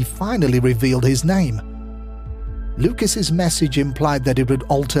happen when he finally revealed his name? Lucas's message implied that it would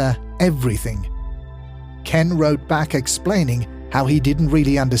alter everything. Ken wrote back explaining how he didn't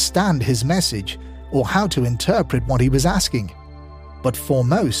really understand his message or how to interpret what he was asking. But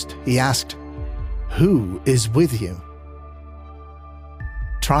foremost, he asked, "Who is with you?"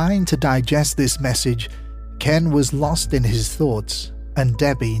 Trying to digest this message, Ken was lost in his thoughts and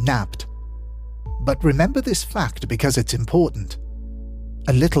Debbie napped. But remember this fact because it's important.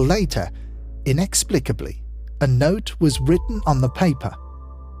 A little later, inexplicably, a note was written on the paper,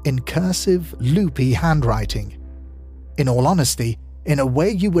 in cursive, loopy handwriting. In all honesty, in a way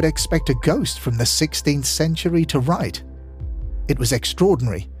you would expect a ghost from the 16th century to write. It was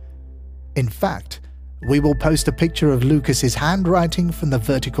extraordinary. In fact, we will post a picture of Lucas's handwriting from the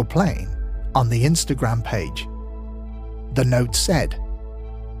vertical plane on the Instagram page. The note said,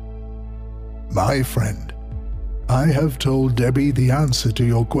 My friend, I have told Debbie the answer to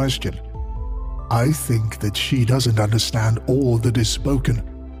your question. I think that she doesn't understand all that is spoken,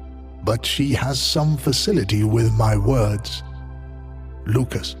 but she has some facility with my words.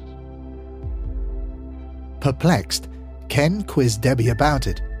 Lucas. Perplexed, Ken quizzed Debbie about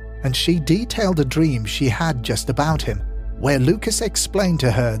it, and she detailed a dream she had just about him, where Lucas explained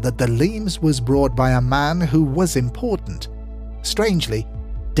to her that the Leames was brought by a man who was important. Strangely,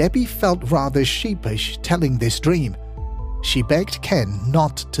 Debbie felt rather sheepish telling this dream. She begged Ken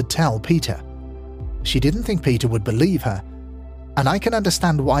not to tell Peter. She didn't think Peter would believe her, and I can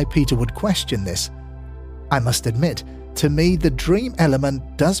understand why Peter would question this. I must admit, to me the dream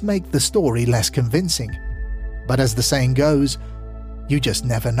element does make the story less convincing. But as the saying goes, you just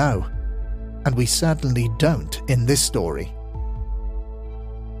never know. And we certainly don't in this story.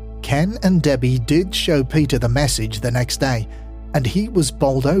 Ken and Debbie did show Peter the message the next day, and he was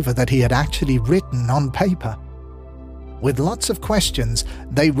bowled over that he had actually written on paper. With lots of questions,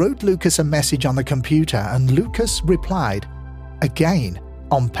 they wrote Lucas a message on the computer and Lucas replied, again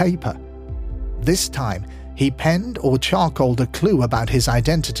on paper. This time, he penned or charcoaled a clue about his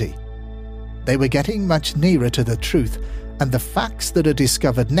identity. They were getting much nearer to the truth, and the facts that are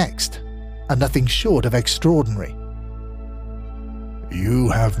discovered next are nothing short of extraordinary. You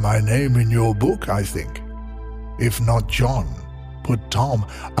have my name in your book, I think. If not John, put Tom,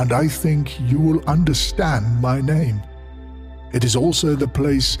 and I think you will understand my name. It is also the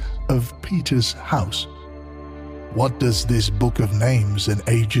place of Peter's house. What does this book of names and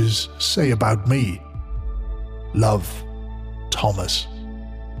ages say about me? Love, Thomas.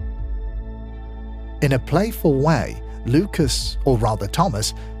 In a playful way, Lucas, or rather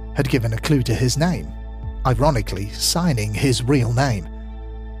Thomas, had given a clue to his name, ironically signing his real name.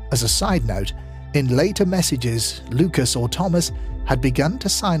 As a side note, in later messages, Lucas or Thomas had begun to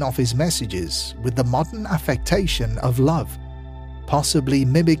sign off his messages with the modern affectation of love, possibly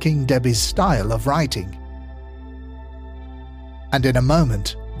mimicking Debbie's style of writing. And in a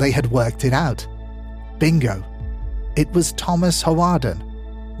moment, they had worked it out. Bingo! It was Thomas Hawarden,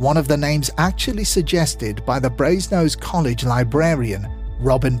 one of the names actually suggested by the Brasenose College librarian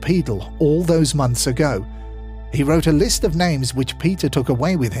Robin Peedle all those months ago. He wrote a list of names which Peter took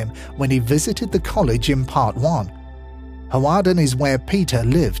away with him when he visited the college in Part 1. Hawarden is where Peter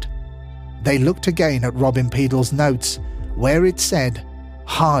lived. They looked again at Robin Peedle's notes, where it said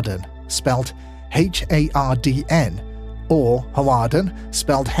Harden, spelt H-A-R-D-N, or Hawarden,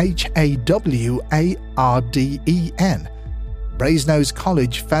 spelled H-A-W-A-R-D-E-N. Brasenose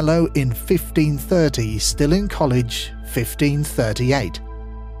College Fellow in 1530, still in college 1538.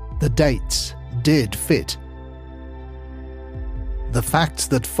 The dates did fit. The facts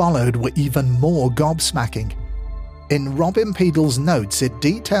that followed were even more gobsmacking. In Robin Peedle's notes, it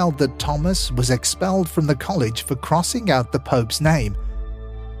detailed that Thomas was expelled from the college for crossing out the Pope's name.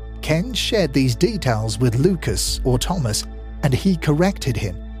 Ken shared these details with Lucas or Thomas, and he corrected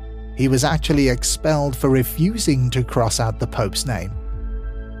him. he was actually expelled for refusing to cross out the Pope's name.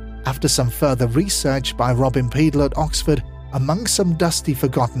 After some further research by Robin Peedle at Oxford, among some dusty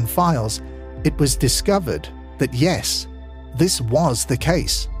forgotten files, it was discovered that yes, this was the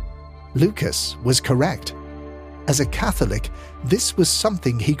case. Lucas was correct. As a Catholic, this was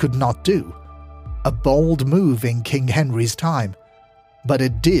something he could not do. A bold move in King Henry's time. But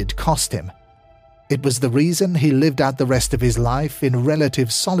it did cost him. It was the reason he lived out the rest of his life in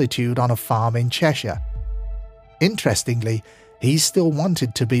relative solitude on a farm in Cheshire. Interestingly, he still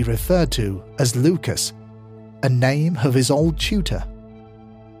wanted to be referred to as Lucas, a name of his old tutor.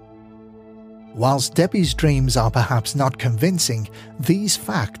 Whilst Debbie's dreams are perhaps not convincing, these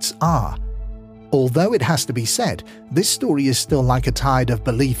facts are. Although it has to be said, this story is still like a tide of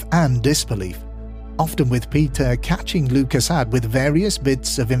belief and disbelief, often with Peter catching Lucas out with various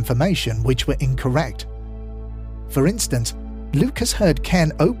bits of information which were incorrect. For instance, Lucas heard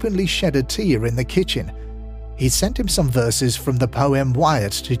Ken openly shed a tear in the kitchen. He sent him some verses from the poem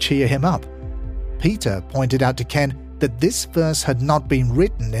Wyatt to cheer him up. Peter pointed out to Ken that this verse had not been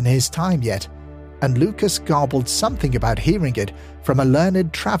written in his time yet, and Lucas garbled something about hearing it from a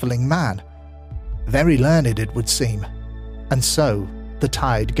learned travelling man. Very learned, it would seem. And so, the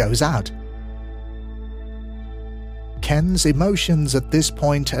tide goes out. Ken's emotions at this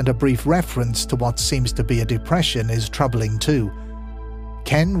point and a brief reference to what seems to be a depression is troubling too.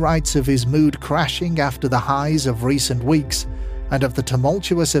 Ken writes of his mood crashing after the highs of recent weeks and of the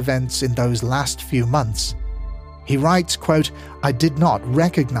tumultuous events in those last few months. He writes, quote, "I did not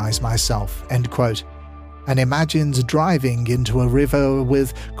recognize myself," end quote, and imagines driving into a river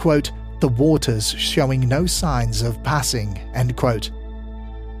with, quote, "the waters showing no signs of passing," end quote.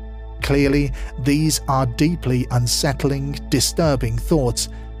 Clearly, these are deeply unsettling, disturbing thoughts,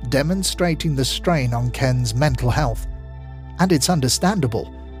 demonstrating the strain on Ken's mental health. And it's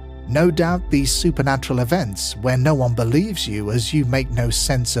understandable. No doubt these supernatural events, where no one believes you as you make no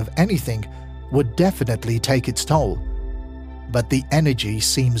sense of anything, would definitely take its toll. But the energy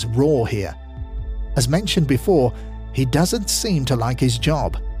seems raw here. As mentioned before, he doesn't seem to like his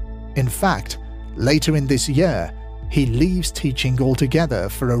job. In fact, later in this year, he leaves teaching altogether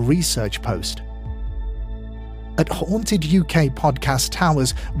for a research post. At Haunted UK Podcast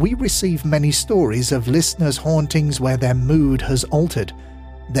Towers, we receive many stories of listeners' hauntings where their mood has altered,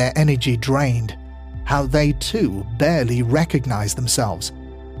 their energy drained, how they too barely recognize themselves.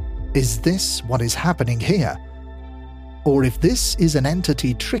 Is this what is happening here? Or if this is an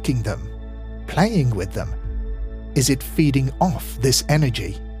entity tricking them, playing with them, is it feeding off this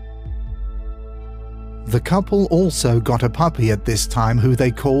energy? The couple also got a puppy at this time who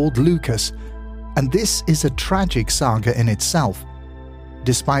they called Lucas, and this is a tragic saga in itself.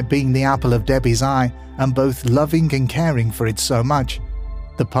 Despite being the apple of Debbie's eye and both loving and caring for it so much,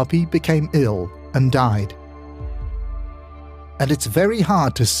 the puppy became ill and died. And it's very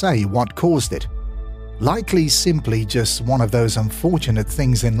hard to say what caused it. Likely simply just one of those unfortunate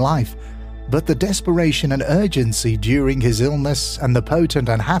things in life, but the desperation and urgency during his illness and the potent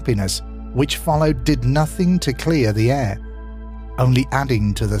unhappiness which followed did nothing to clear the air, only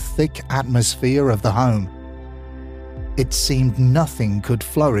adding to the thick atmosphere of the home. It seemed nothing could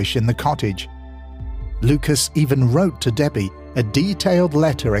flourish in the cottage. Lucas even wrote to Debbie a detailed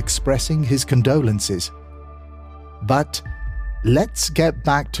letter expressing his condolences. But let's get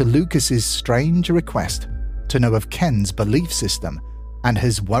back to Lucas's strange request to know of Ken's belief system and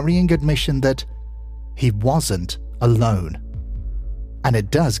his worrying admission that he wasn't alone. And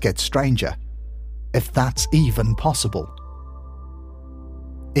it does get stranger, if that's even possible.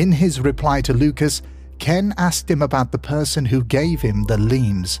 In his reply to Lucas, Ken asked him about the person who gave him the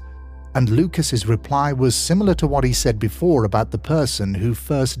limes, and Lucas's reply was similar to what he said before about the person who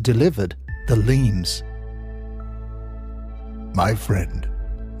first delivered the limes. My friend,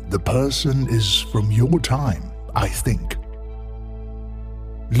 the person is from your time, I think.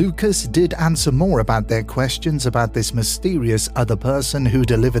 Lucas did answer more about their questions about this mysterious other person who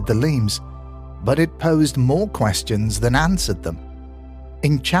delivered the limes, but it posed more questions than answered them.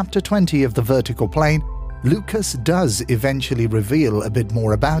 In Chapter 20 of The Vertical Plane, Lucas does eventually reveal a bit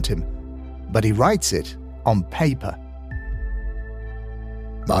more about him, but he writes it on paper.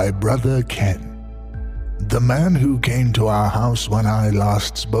 My brother Ken. The man who came to our house when I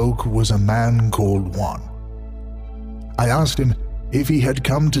last spoke was a man called Juan. I asked him if he had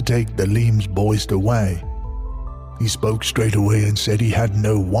come to take the limes boys away. He spoke straight away and said he had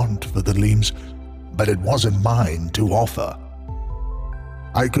no want for the limes, but it wasn't mine to offer.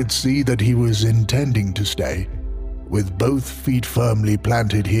 I could see that he was intending to stay, with both feet firmly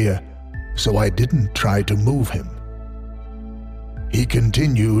planted here, so I didn't try to move him. He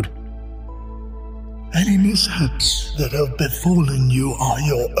continued, Any mishaps that have befallen you are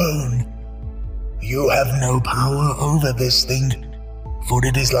your own. You have no power over this thing, for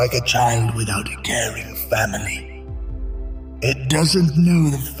it is like a child without a caring family. It doesn't know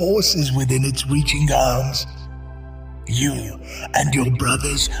the forces within its reaching arms. You and your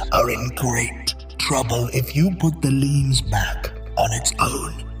brothers are in great trouble if you put the Leams back on its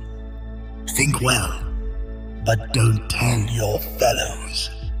own. Think well, but don't tell your fellows.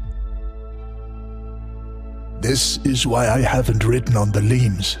 This is why I haven't written on the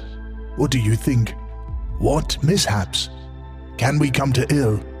Leams. What do you think? What mishaps? Can we come to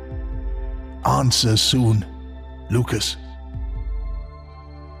ill? Answer soon, Lucas.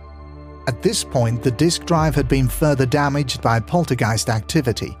 At this point, the disk drive had been further damaged by poltergeist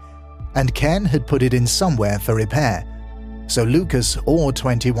activity, and Ken had put it in somewhere for repair, so Lucas or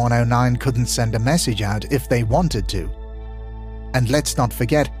 2109 couldn't send a message out if they wanted to. And let's not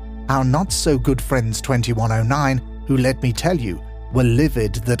forget our not-so-good friends 2109, who, let me tell you, were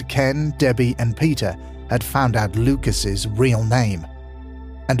livid that Ken, Debbie and Peter had found out Lucas's real name.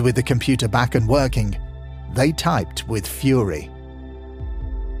 And with the computer back and working, they typed with fury.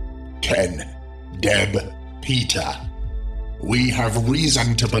 Ken, Deb, Peter, we have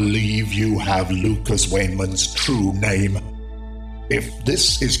reason to believe you have Lucas Wainman's true name. If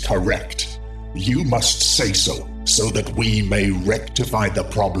this is correct, you must say so that we may rectify the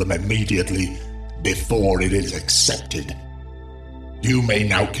problem immediately before it is accepted. You may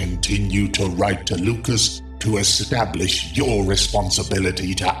now continue to write to Lucas to establish your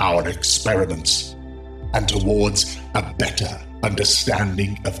responsibility to our experiments and towards a better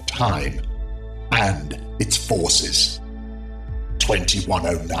understanding of time and its forces.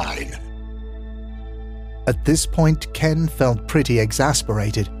 2109. At this point, Ken felt pretty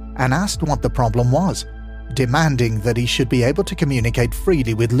exasperated and asked what the problem was, demanding that he should be able to communicate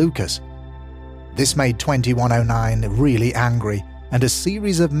freely with Lucas. This made 2109 really angry, and a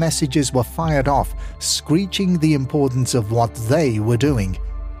series of messages were fired off, screeching the importance of what they were doing,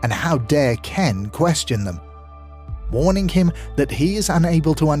 and how dare Ken question them, warning him that he is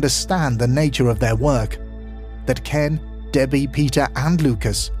unable to understand the nature of their work, that Ken, Debbie, Peter and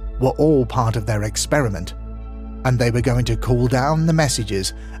Lucas were all part of their experiment, and they were going to cool down the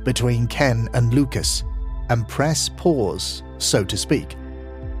messages between Ken and Lucas and press pause, so to speak.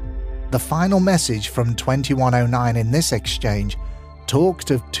 The final message from 2109 in this exchange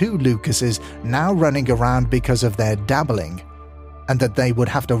talked of two Lucases now running around because of their dabbling, and that they would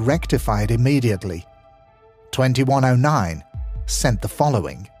have to rectify it immediately. 2109 sent the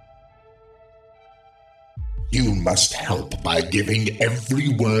following. You must help by giving every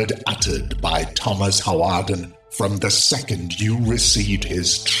word uttered by Thomas Howarden from the second you received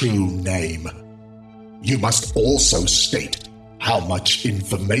his true name. You must also state how much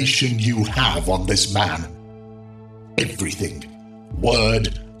information you have on this man. Everything,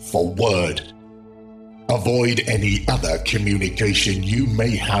 word for word. Avoid any other communication you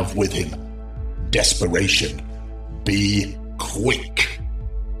may have with him. Desperation. Be quick.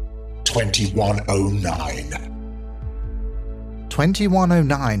 2109.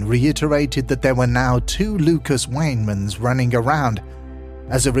 2109 reiterated that there were now two Lucas Wainmans running around.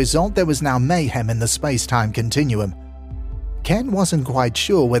 As a result, there was now mayhem in the space-time continuum. Ken wasn't quite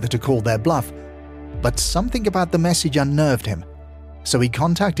sure whether to call their bluff, but something about the message unnerved him, so he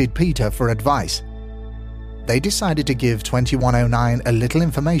contacted Peter for advice. They decided to give 2109 a little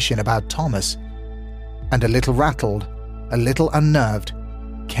information about Thomas, and a little rattled, a little unnerved,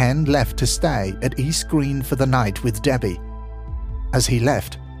 Ken left to stay at East Green for the night with Debbie. As he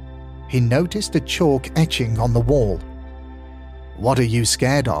left, he noticed a chalk etching on the wall. "What are you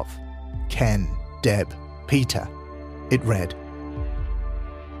scared of? Ken, Deb, Peter," it read.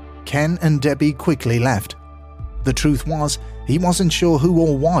 Ken and Debbie quickly left. The truth was, he wasn't sure who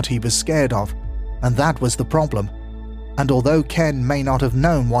or what he was scared of, and that was the problem. And although Ken may not have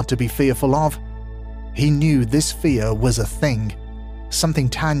known what to be fearful of, he knew this fear was a thing, something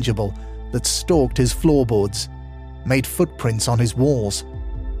tangible that stalked his floorboards, made footprints on his walls,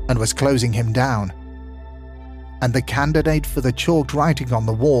 and was closing him down. And the candidate for the chalked writing on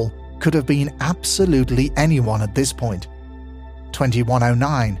the wall could have been absolutely anyone at this point.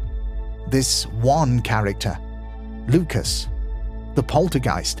 2109, this one character, Lucas, the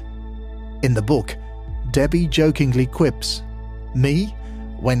poltergeist. In the book, Debbie jokingly quips, "Me?"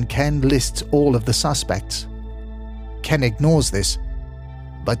 when Ken lists all of the suspects. Ken ignores this,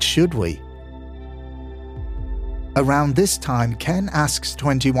 but should we? Around this time, Ken asks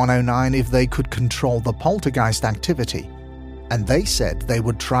 2109 if they could control the poltergeist activity, and they said they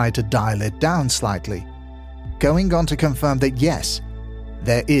would try to dial it down slightly, going on to confirm that yes,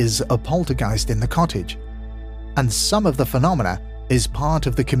 there is a poltergeist in the cottage, and some of the phenomena is part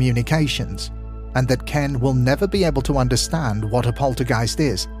of the communications, and that Ken will never be able to understand what a poltergeist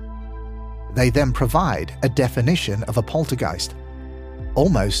is. They then provide a definition of a poltergeist,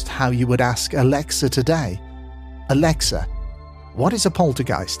 almost how you would ask Alexa today, "Alexa, what is a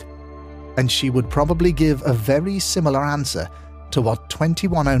poltergeist?" And she would probably give a very similar answer to what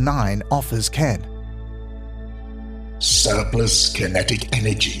 2109 offers Ken. Surplus kinetic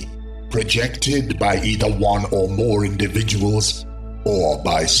energy projected by either one or more individuals or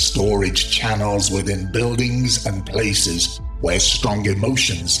by storage channels within buildings and places where strong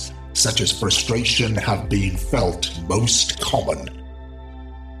emotions such as frustration have been felt most common.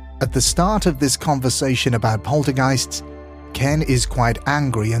 At the start of this conversation about poltergeists, Ken is quite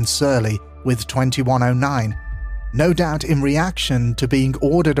angry and surly with 2109, no doubt in reaction to being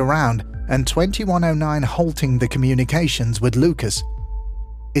ordered around and 2109 halting the communications with Lucas.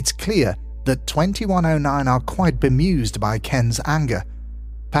 It's clear that 2109 are quite bemused by Ken's anger,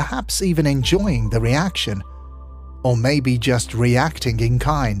 perhaps even enjoying the reaction, or maybe just reacting in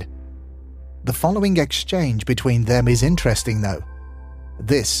kind. The following exchange between them is interesting though.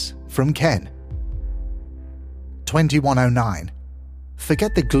 This from Ken. 2109.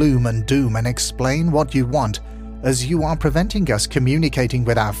 Forget the gloom and doom and explain what you want, as you are preventing us communicating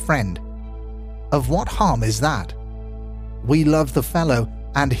with our friend. Of what harm is that? We love the fellow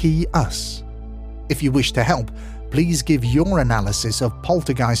and he us. If you wish to help, please give your analysis of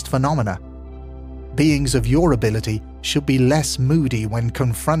poltergeist phenomena. Beings of your ability should be less moody when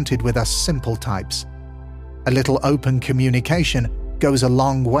confronted with us simple types. A little open communication goes a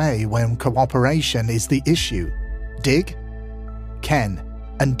long way when cooperation is the issue. Dig? Ken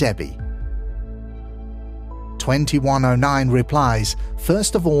and Debbie. 2109 replies,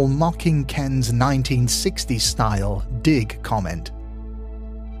 first of all mocking Ken's 1960s style dig comment.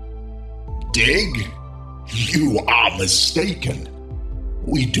 Dig? You are mistaken.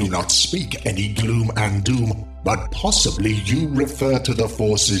 We do not speak any gloom and doom, but possibly you refer to the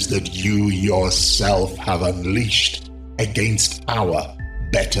forces that you yourself have unleashed against our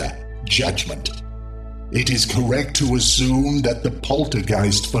better judgment. It is correct to assume that the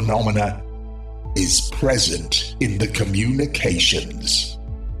poltergeist phenomena is present in the communications.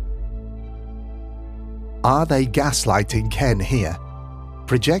 Are they gaslighting Ken here?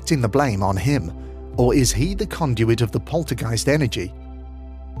 Projecting the blame on him? Or is he the conduit of the poltergeist energy?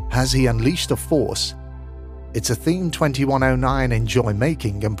 Has he unleashed a force? It's a theme 2109 enjoy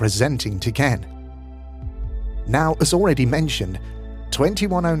making and presenting to Ken. Now, as already mentioned,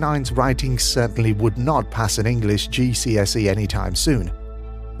 2109's writings certainly would not pass an English GCSE anytime soon.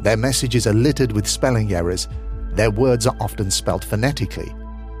 Their messages are littered with spelling errors. Their words are often spelt phonetically.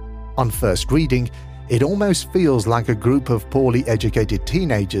 On first reading, it almost feels like a group of poorly educated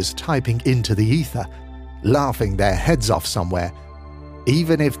teenagers typing into the ether, laughing their heads off somewhere,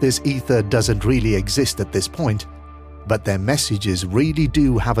 even if this ether doesn't really exist at this point, but their messages really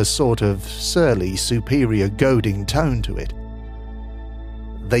do have a sort of surly, superior, goading tone to it.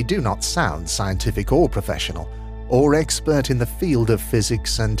 They do not sound scientific or professional, or expert in the field of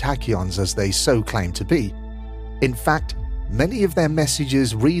physics and tachyons as they so claim to be. In fact, many of their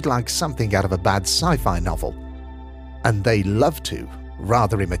messages read like something out of a bad sci-fi novel, and they love to,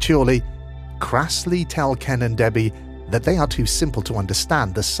 rather immaturely, crassly tell Ken and Debbie that they are too simple to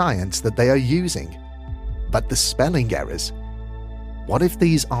understand the science that they are using. But the spelling errors, what if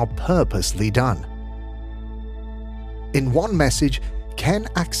these are purposely done? In one message, Ken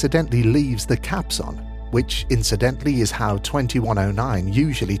accidentally leaves the caps on, which incidentally is how 2109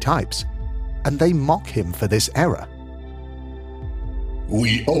 usually types, and they mock him for this error.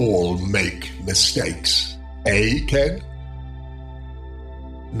 We all make mistakes, eh, Ken?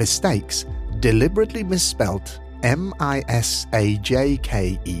 Mistakes, deliberately misspelt MISAJKES,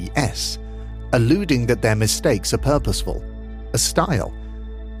 alluding that their mistakes are purposeful, a style,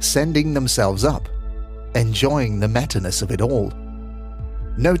 sending themselves up, enjoying the meta-ness of it all.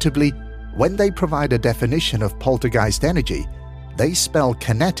 Notably, when they provide a definition of poltergeist energy, they spell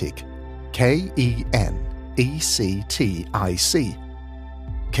kinetic, KENECTIC,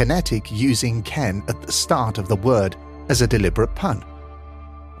 kinetic using Ken at the start of the word as a deliberate pun.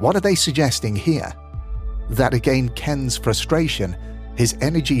 What are they suggesting here? That again Ken's frustration, his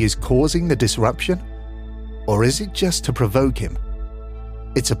energy is causing the disruption? Or is it just to provoke him?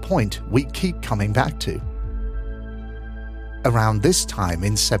 It's a point we keep coming back to. Around this time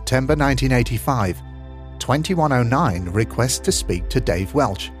in September 1985, 2109 requests to speak to Dave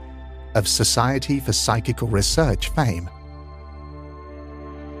Welch, of Society for Psychical Research fame.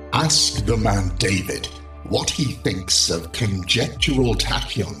 Ask the man David what he thinks of conjectural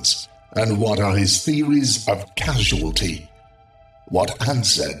tachyons and what are his theories of casualty. What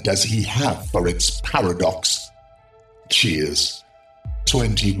answer does he have for its paradox? Cheers.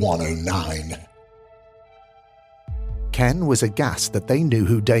 2109. Ken was aghast that they knew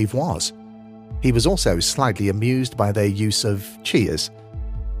who Dave was. He was also slightly amused by their use of cheers.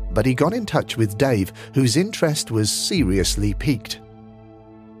 But he got in touch with Dave, whose interest was seriously piqued.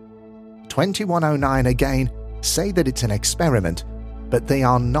 2109 again say that it's an experiment, but they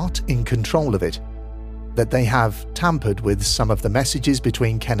are not in control of it. That they have tampered with some of the messages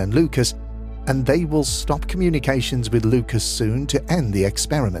between Ken and Lucas, and they will stop communications with Lucas soon to end the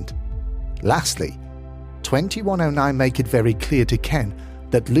experiment. Lastly, 2109 make it very clear to Ken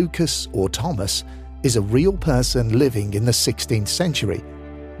that Lucas, or Thomas, is a real person living in the 16th century,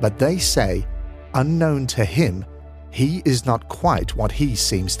 but they say, unknown to him, he is not quite what he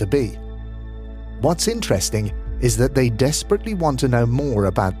seems to be. What's interesting is that they desperately want to know more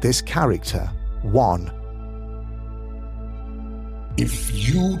about this character, Juan. If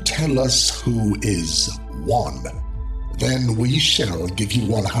you tell us who is Juan, then we shall give you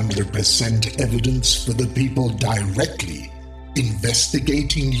 100% evidence for the people directly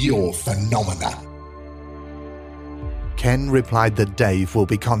investigating your phenomena. Ken replied that Dave will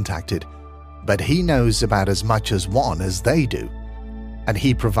be contacted, but he knows about as much as Juan as they do, and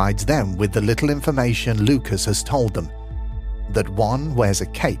he provides them with the little information Lucas has told them, that Juan wears a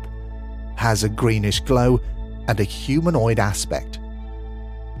cape, has a greenish glow, and a humanoid aspect.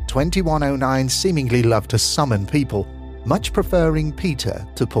 2109 seemingly love to summon people, much preferring Peter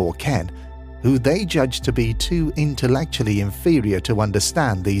to poor Ken, who they judge to be too intellectually inferior to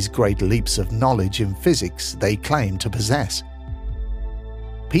understand these great leaps of knowledge in physics they claim to possess.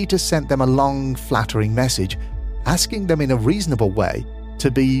 Peter sent them a long, flattering message, asking them in a reasonable way to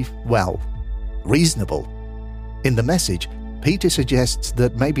be, well, reasonable. In the message, Peter suggests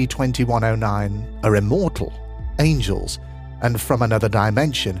that maybe 2109 are immortal, angels, and from another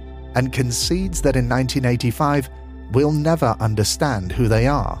dimension, and concedes that in 1985 we'll never understand who they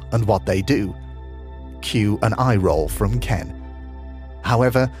are and what they do. Cue an eye roll from Ken.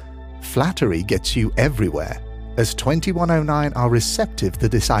 However, flattery gets you everywhere, as 2109 are receptive to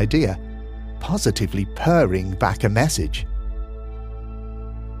this idea, positively purring back a message.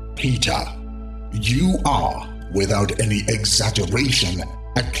 Peter, you are, without any exaggeration,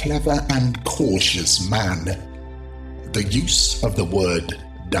 a clever and cautious man. The use of the word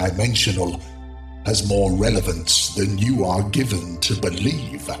dimensional has more relevance than you are given to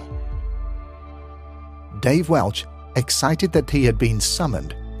believe. Dave Welch, excited that he had been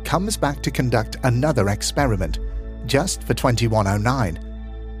summoned, comes back to conduct another experiment, just for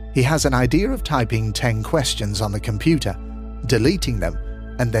 2109. He has an idea of typing 10 questions on the computer, deleting them,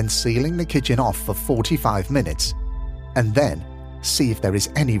 and then sealing the kitchen off for 45 minutes, and then see if there is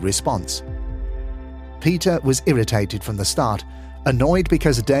any response. Peter was irritated from the start, annoyed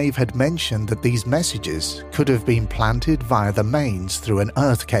because Dave had mentioned that these messages could have been planted via the mains through an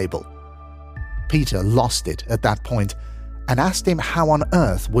earth cable. Peter lost it at that point and asked him how on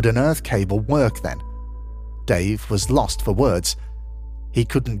earth would an earth cable work then. Dave was lost for words. He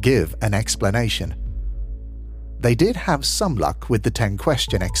couldn't give an explanation. They did have some luck with the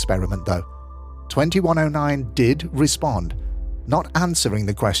 10-question experiment though. 2109 did respond, not answering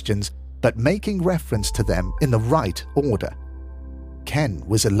the questions, but making reference to them in the right order. Ken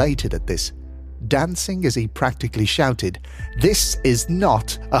was elated at this, dancing as he practically shouted, "This is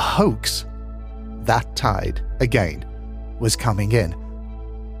not a hoax!" That tide, again, was coming in.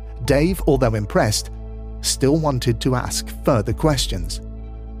 Dave, although impressed, still wanted to ask further questions.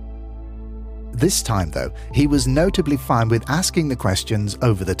 This time, though, he was notably fine with asking the questions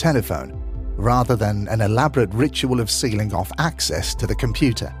over the telephone, rather than an elaborate ritual of sealing off access to the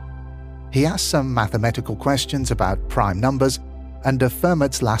computer. He asked some mathematical questions about prime numbers and de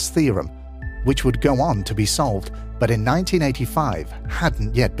Fermat's last theorem, which would go on to be solved, but in 1985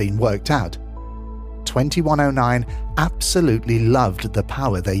 hadn't yet been worked out. 2109 absolutely loved the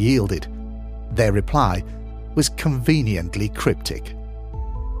power they yielded. Their reply was conveniently cryptic.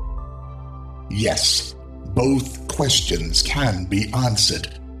 Yes, both questions can be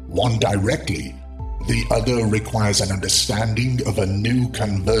answered, one directly, the other requires an understanding of a new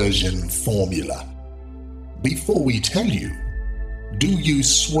conversion formula. Before we tell you, do you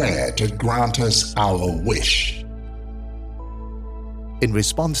swear to grant us our wish? In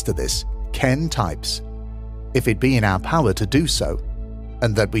response to this, Ken types, "If it be in our power to do so,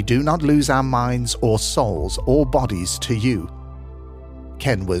 and that we do not lose our minds or souls or bodies to you."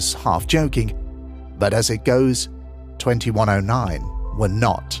 Ken was half joking, but as it goes, 2109 were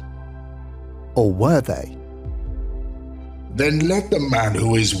not. Or were they? Then let the man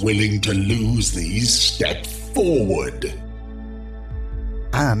who is willing to lose these step forward.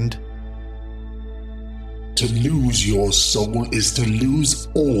 And to lose your soul is to lose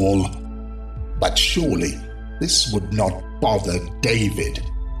all. But surely this would not bother David.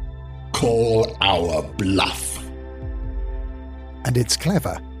 Call our bluff. And it's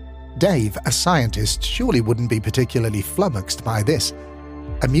clever. Dave, a scientist, surely wouldn't be particularly flummoxed by this.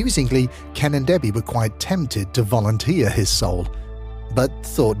 Amusingly, Ken and Debbie were quite tempted to volunteer his soul, but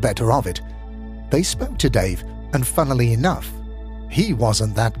thought better of it. They spoke to Dave, and funnily enough, he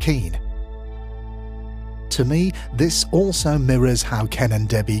wasn't that keen. To me, this also mirrors how Ken and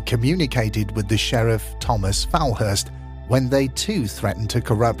Debbie communicated with the Sheriff Thomas Falhurst when they too threatened to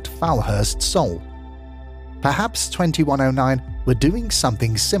corrupt Falhurst's soul. Perhaps 2109 were doing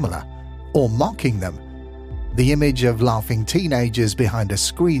something similar, or mocking them. The image of laughing teenagers behind a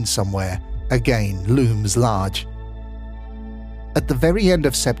screen somewhere again looms large. At the very end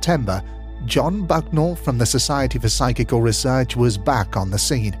of September, John Bucknell from the Society for Psychical Research was back on the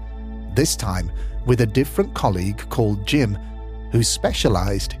scene, this time with a different colleague called Jim, who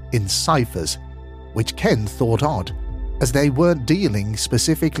specialized in ciphers, which Ken thought odd, as they weren't dealing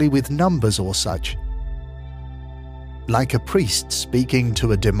specifically with numbers or such. Like a priest speaking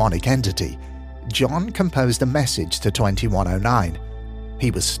to a demonic entity, John composed a message to 2109.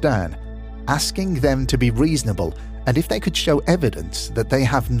 He was stern, asking them to be reasonable, and if they could show evidence that they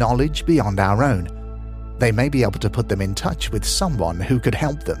have knowledge beyond our own, they may be able to put them in touch with someone who could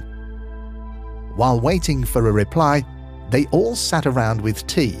help them. While waiting for a reply, they all sat around with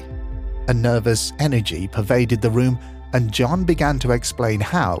tea. A nervous energy pervaded the room, and John began to explain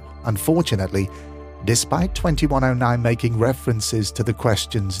how, unfortunately, despite 2109 making references to the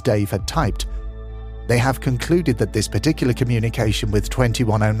questions Dave had typed, they have concluded that this particular communication with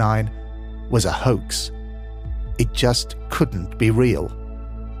 2109 was a hoax. It just couldn't be real.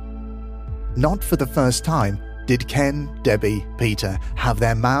 Not for the first time did Ken, Debbie, Peter have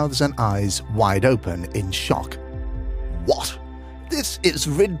their mouths and eyes wide open in shock. What? This is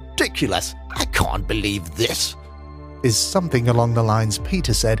ridiculous. I can't believe this. Is something along the lines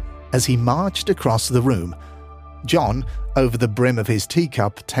Peter said as he marched across the room. John, over the brim of his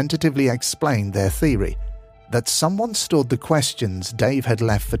teacup, tentatively explained their theory, that someone stored the questions Dave had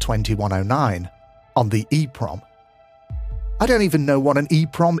left for 2109 on the EEPROM. "I don't even know what an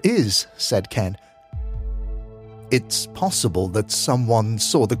EEPROM is," said Ken. "It's possible that someone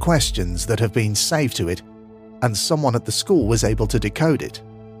saw the questions that have been saved to it, and someone at the school was able to decode it.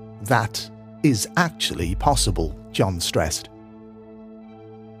 That is actually possible," John stressed.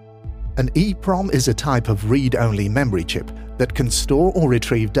 An EEPROM is a type of read-only memory chip that can store or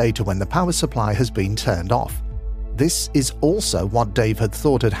retrieve data when the power supply has been turned off. This is also what Dave had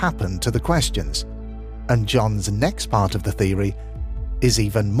thought had happened to the questions, and John's next part of the theory is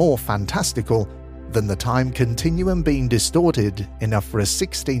even more fantastical than the time continuum being distorted enough for a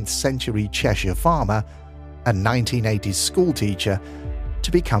 16th century Cheshire farmer and 1980s schoolteacher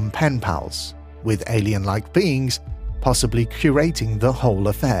to become pen pals, with alien-like beings possibly curating the whole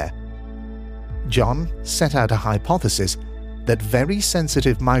affair. John set out a hypothesis that very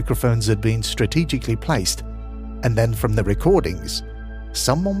sensitive microphones had been strategically placed, and then from the recordings,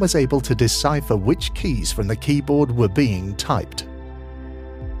 someone was able to decipher which keys from the keyboard were being typed.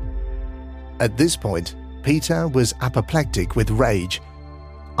 At this point, Peter was apoplectic with rage.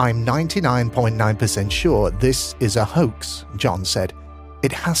 "I'm 99.9% sure this is a hoax," John said.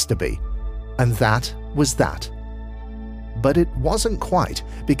 "It has to be." And that was that. But it wasn't quite,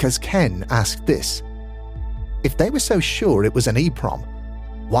 because Ken asked this. If they were so sure it was an EEPROM,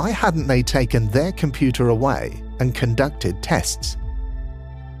 why hadn't they taken their computer away and conducted tests?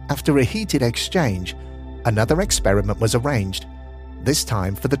 After a heated exchange, another experiment was arranged, this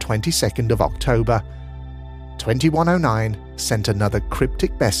time for the 22nd of October. 2109 sent another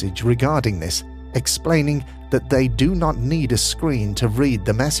cryptic message regarding this, explaining that they do not need a screen to read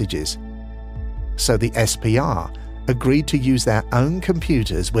the messages. So the SPR agreed to use their own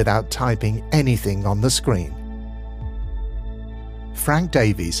computers without typing anything on the screen. Frank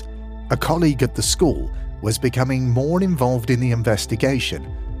Davies, a colleague at the school, was becoming more involved in the investigation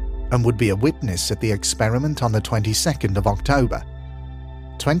and would be a witness at the experiment on the 22nd of October.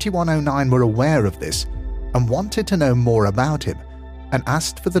 2109 were aware of this and wanted to know more about him and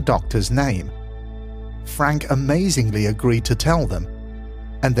asked for the doctor's name. Frank amazingly agreed to tell them,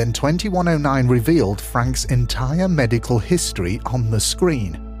 and then 2109 revealed Frank's entire medical history on the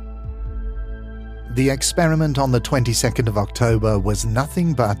screen. The experiment on the 22nd of October was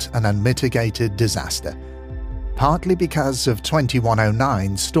nothing but an unmitigated disaster, partly because of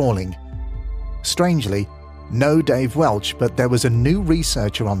 2109 stalling. Strangely, No Dave Welch, but there was a new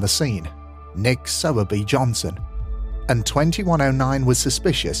researcher on the scene, Nick Sowerby Johnson, and 2109 was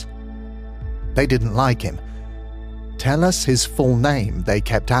suspicious. They didn't like him. Tell us his full name, they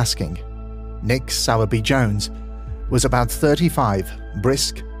kept asking. Nick Sowerby Jones was about 35,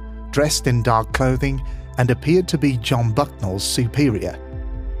 brisk, dressed in dark clothing, and appeared to be John Bucknell's superior.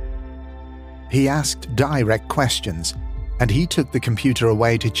 He asked direct questions, and he took the computer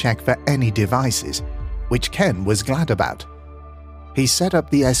away to check for any devices, which Ken was glad about. He set up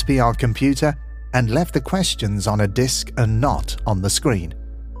the SPR computer and left the questions on a disk and not on the screen.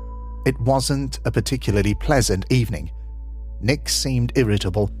 It wasn't a particularly pleasant evening. Nick seemed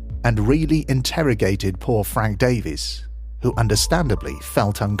irritable and really interrogated poor Frank Davies, who understandably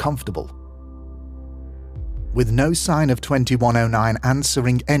felt uncomfortable. With no sign of 2109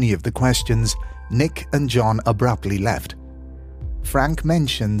 answering any of the questions, Nick and John abruptly left. Frank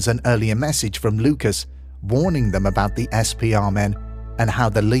mentions an earlier message from Lucas warning them about the SPR men and how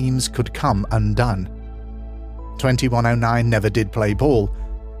the Leams could come undone. 2109 never did play ball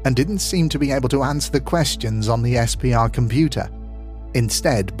and didn't seem to be able to answer the questions on the SPR computer,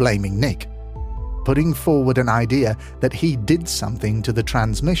 instead blaming Nick, putting forward an idea that he did something to the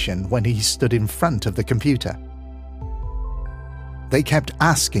transmission when he stood in front of the computer. They kept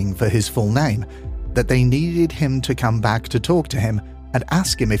asking for his full name, that they needed him to come back to talk to him and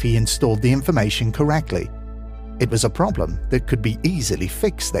ask him if he installed the information correctly. It was a problem that could be easily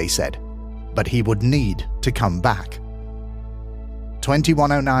fixed, they said, but he would need to come back.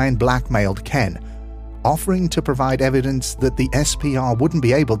 2109 blackmailed Ken, offering to provide evidence that the SPR wouldn't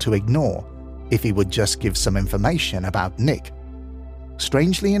be able to ignore if he would just give some information about Nick.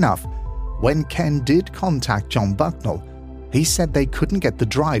 Strangely enough, when Ken did contact John Bucknell, he said they couldn't get the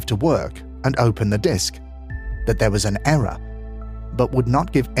drive to work and open the disk, that there was an error, but would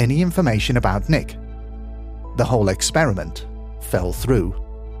not give any information about Nick. The whole experiment fell through.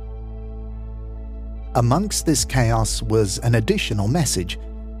 Amongst this chaos was an additional message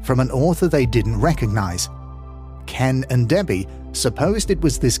from an author they didn't recognize. Ken and Debbie supposed it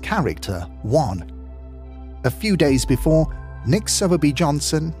was this character, Juan. A few days before, Nick Sowerby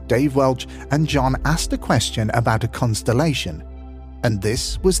Johnson, Dave Welch, and John asked a question about a constellation, and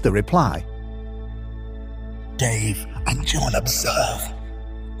this was the reply. Dave and John observe.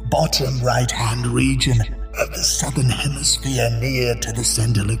 Bottom right-hand region of the southern hemisphere near to the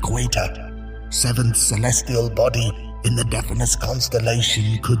central equator. Seventh celestial body in the Definus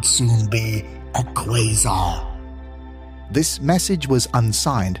constellation could soon be a quasar. This message was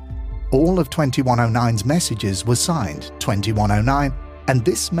unsigned. All of 2109's messages were signed 2109, and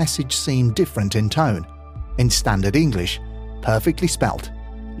this message seemed different in tone, in standard English, perfectly spelt,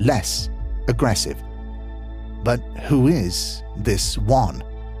 less aggressive. But who is this Juan?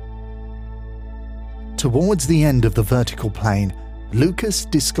 Towards the end of the vertical plane, Lucas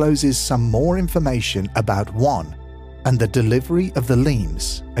discloses some more information about Juan and the delivery of the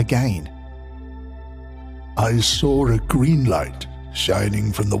Leams again. I saw a green light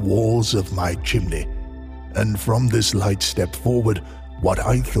shining from the walls of my chimney, and from this light stepped forward what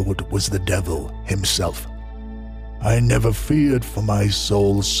I thought was the devil himself. I never feared for my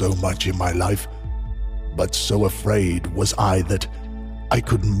soul so much in my life, but so afraid was I that I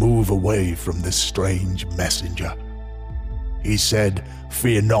couldn't move away from this strange messenger. He said,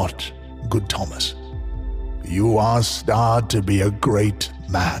 "Fear not, good Thomas. You are starred to be a great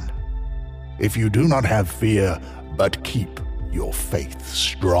man. If you do not have fear, but keep your faith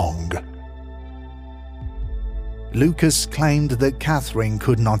strong." Lucas claimed that Catherine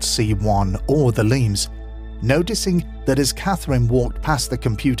could not see Juan or the Leams, noticing that as Catherine walked past the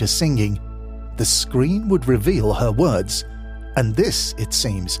computer singing, the screen would reveal her words, and this, it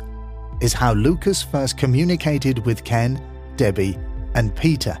seems, is how Lucas first communicated with Ken, Debbie, and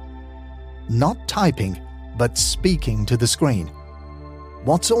Peter. Not typing, but speaking to the screen.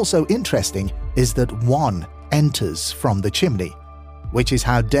 What's also interesting is that Juan enters from the chimney, which is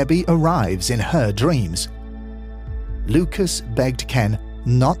how Debbie arrives in her dreams. Lucas begged Ken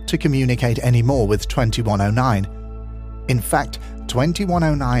not to communicate anymore with 2109. In fact,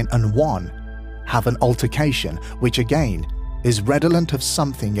 2109 and Juan have an altercation, which again is redolent of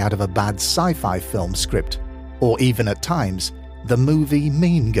something out of a bad sci-fi film script, or even at times, the movie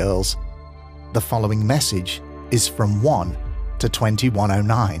Mean Girls. The following message is from Juan to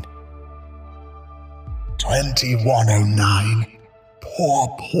 2109. 2109.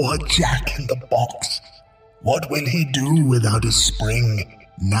 Poor Jack in the box. What will he do without a spring,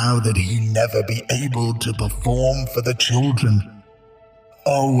 now that he never be able to perform for the children?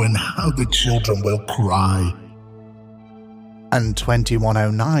 Oh, and how the children will cry. And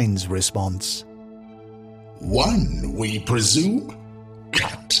 2109's response. One, we presume?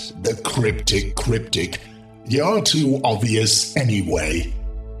 Cut the cryptic. You're too obvious anyway.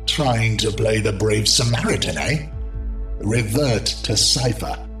 Trying to play the brave Samaritan, eh? Revert to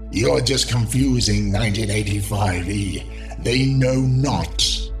Cypher. You're just confusing 1985E. They know not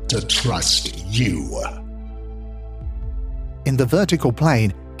to trust you. In the vertical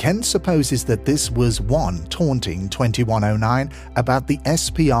plane, Ken supposes that this was One taunting 2109 about the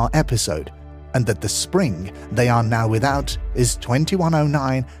SPR episode, and that the spring they are now without is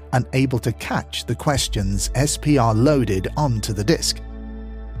 2109 unable to catch the questions SPR loaded onto the disk.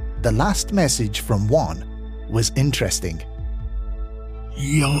 The last message from One was interesting.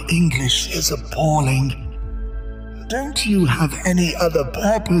 Your English is appalling. Don't you have any other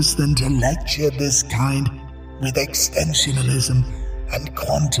purpose than to lecture this kind with extensionalism and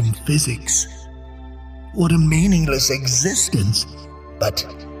quantum physics? What a meaningless existence. But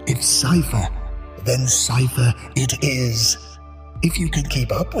if Cypher, then Cypher it is. If you can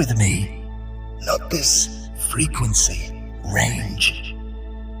keep up with me, not this frequency range.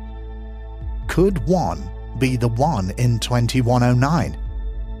 Could One be the One in 2109?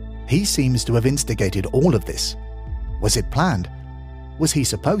 He seems to have instigated all of this. Was it planned? Was he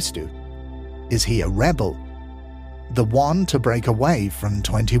supposed to? Is he a rebel? The One to break away from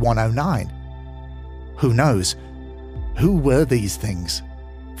 2109? Who knows? Who were these things?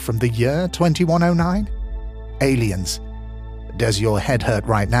 From the year 2109? Aliens. Does your head hurt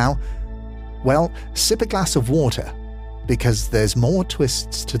right now? Well, sip a glass of water, because there's more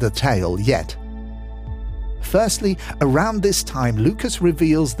twists to the tale yet. Firstly, around this time, Lucas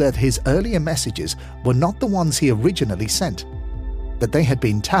reveals that his earlier messages were not the ones he originally sent, that they had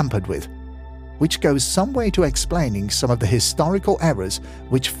been tampered with, which goes some way to explaining some of the historical errors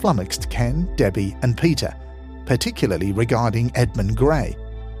which flummoxed Ken, Debbie, and Peter, particularly regarding Edmund Gray.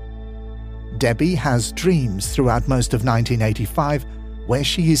 Debbie has dreams throughout most of 1985 where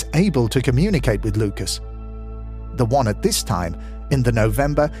she is able to communicate with Lucas. The one at this time, in the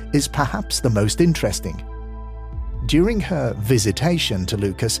November, is perhaps the most interesting. During her visitation to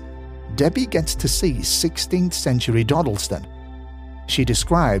Lucas, Debbie gets to see 16th century Dodleston. She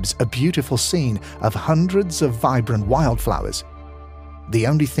describes a beautiful scene of hundreds of vibrant wildflowers. The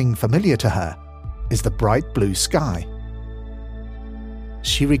only thing familiar to her is the bright blue sky.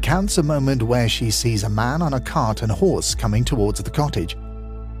 She recounts a moment where she sees a man on a cart and horse coming towards the cottage.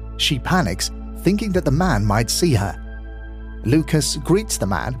 She panics, thinking that the man might see her. Lucas greets the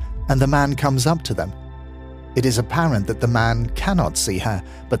man, and the man comes up to them. It is apparent that the man cannot see her,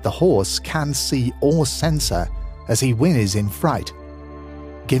 but the horse can see or sense her as he whinnies in fright,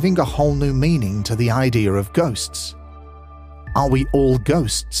 giving a whole new meaning to the idea of ghosts. Are we all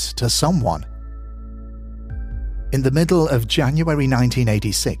ghosts to someone? In the middle of January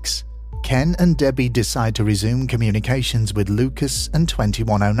 1986, Ken and Debbie decide to resume communications with Lucas and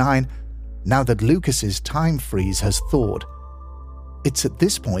 2109 now that Lucas's time freeze has thawed. It's at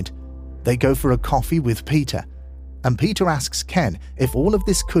this point they go for a coffee with Peter, and Peter asks Ken if all of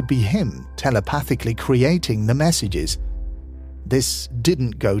this could be him telepathically creating the messages. This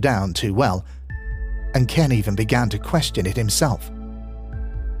didn't go down too well, and Ken even began to question it himself.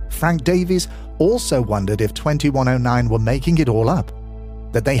 Frank Davies also wondered if 2109 were making it all up,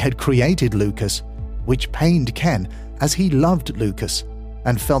 that they had created Lucas, which pained Ken as he loved Lucas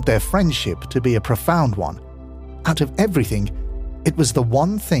and felt their friendship to be a profound one. Out of everything, it was the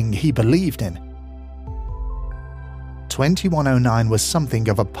one thing he believed in. 2109 was something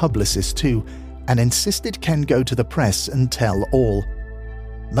of a publicist too, and insisted Ken go to the press and tell all.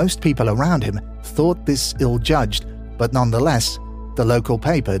 Most people around him thought this ill-judged, but nonetheless, the local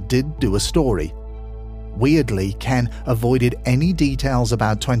paper did do a story. Weirdly, Ken avoided any details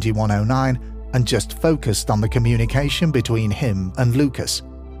about 2109 and just focused on the communication between him and Lucas.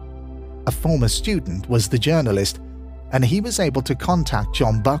 A former student was the journalist, and he was able to contact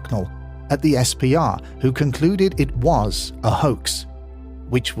John Bucknell at the SPR, who concluded it was a hoax,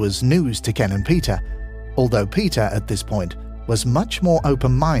 which was news to Ken and Peter, although Peter at this point was much more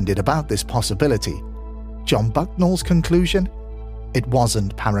open-minded about this possibility. John Bucknell's conclusion? It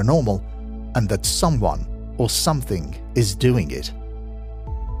wasn't paranormal, and that someone or something is doing it.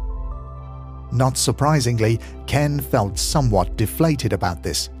 Not surprisingly, Ken felt somewhat deflated about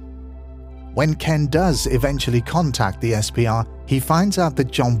this. When Ken does eventually contact the SPR, he finds out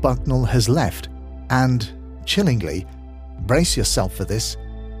that John Bucknell has left, and, chillingly, brace yourself for this,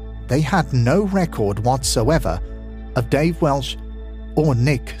 they had no record whatsoever of Dave Welsh or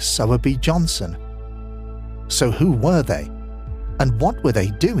Nick Sowerby Johnson. So who were they? And what were they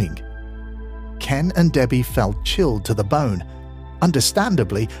doing? Ken and Debbie felt chilled to the bone,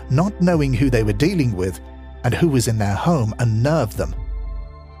 understandably not knowing who they were dealing with, and who was in their home unnerved them.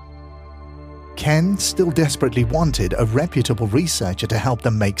 Ken still desperately wanted a reputable researcher to help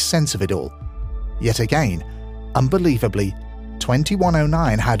them make sense of it all. Yet again, unbelievably,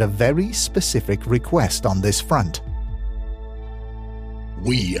 2109 had a very specific request on this front.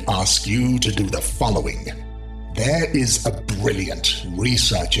 We ask you to do the following. There is a brilliant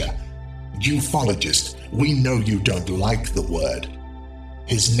researcher, ufologist. We know you don't like the word.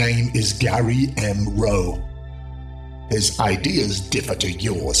 His name is Gary M. Rowe. His ideas differ to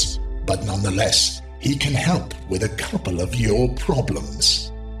yours, but nonetheless, he can help with a couple of your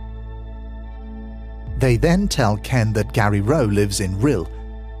problems. They then tell Ken that Gary Rowe lives in Rhyl.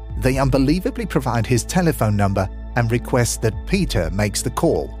 They unbelievably provide his telephone number and request that Peter makes the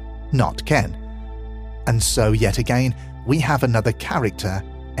call, not Ken. And so yet again, we have another character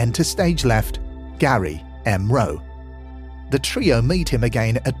enter stage left, Gary M. Rowe. The trio meet him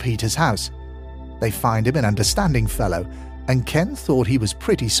again at Peter's house. They find him an understanding fellow, and Ken thought he was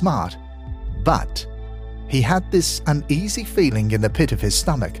pretty smart. But he had this uneasy feeling in the pit of his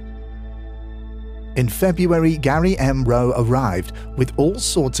stomach. In February, Gary M. Rowe arrived with all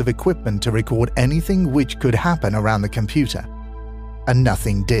sorts of equipment to record anything which could happen around the computer. And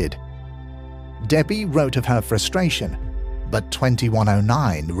nothing did. Debbie wrote of her frustration, but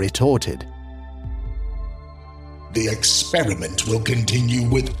 2109 retorted. The experiment will continue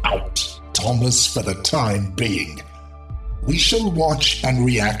without Thomas for the time being. We shall watch and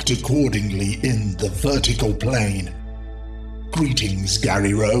react accordingly in the vertical plane. Greetings,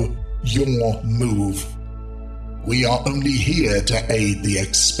 Gary Rowe. Your move. We are only here to aid the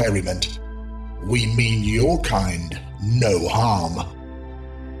experiment. We mean your kind no harm.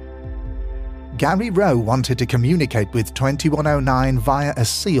 Gary Rowe wanted to communicate with 2109 via a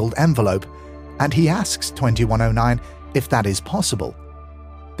sealed envelope, and he asks 2109 if that is possible.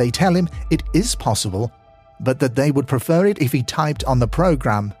 They tell him it is possible, but that they would prefer it if he typed on the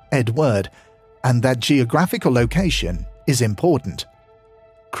program Edward, and that geographical location is important.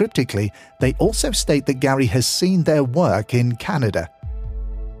 Cryptically, they also state that Gary has seen their work in Canada.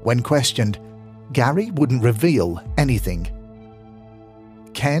 When questioned, Gary wouldn't reveal anything.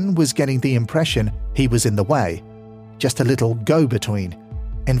 Ken was getting the impression he was in the way, just a little go-between.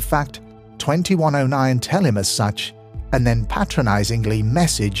 In fact, 2109 tell him as such, and then patronizingly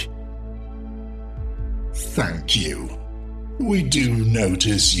message, Thank you. We do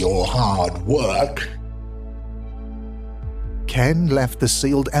notice your hard work. Ken left the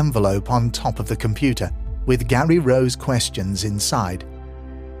sealed envelope on top of the computer, with Gary Rowe's questions inside.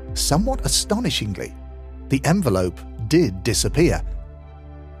 Somewhat astonishingly, the envelope did disappear.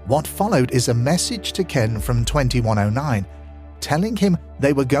 What followed is a message to Ken from 2109, telling him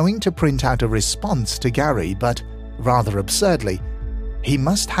they were going to print out a response to Gary, but, rather absurdly, he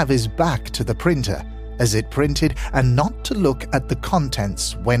must have his back to the printer as it printed and not to look at the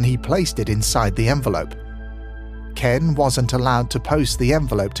contents when he placed it inside the envelope. Ken wasn't allowed to post the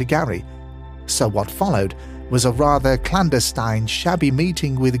envelope to Gary, so what followed was a rather clandestine, shabby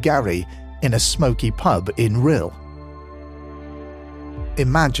meeting with Gary in a smoky pub in Rhyl.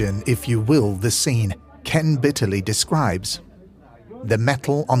 Imagine, if you will, the scene Ken bitterly describes. The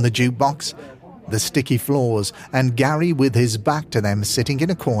metal on the jukebox, the sticky floors, and Gary with his back to them sitting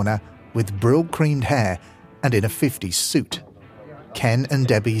in a corner with brill-creamed hair and in a 50s suit. Ken and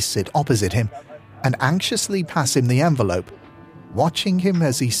Debbie sit opposite him and anxiously pass him the envelope, watching him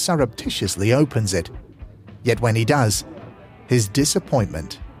as he surreptitiously opens it. Yet when he does, his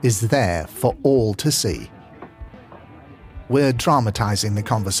disappointment is there for all to see. We're dramatizing the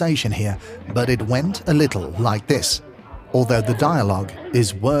conversation here, but it went a little like this, although the dialogue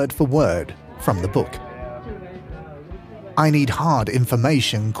is word for word from the book. I need hard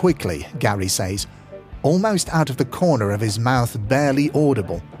information quickly, Gary says, almost out of the corner of his mouth, barely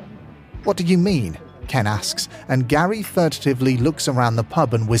audible. What do you mean? Ken asks, and Gary furtively looks around the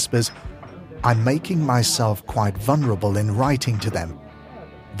pub and whispers, I'm making myself quite vulnerable in writing to them.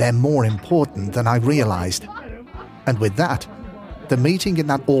 They're more important than I realized. And with that, the meeting in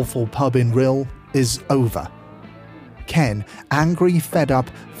that awful pub in Rhyl is over. Ken, angry, fed up,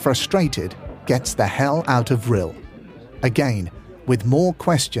 frustrated, gets the hell out of Rhyl. Again, with more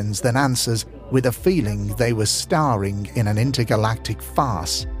questions than answers, with a feeling they were starring in an intergalactic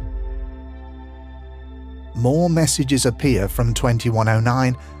farce. More messages appear from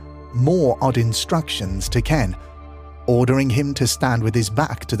 2109, more odd instructions to Ken, ordering him to stand with his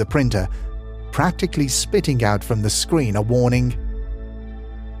back to the printer, practically spitting out from the screen a warning,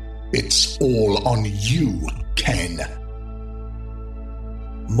 It's all on you, Ken.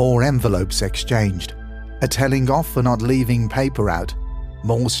 More envelopes exchanged, a telling off for not leaving paper out,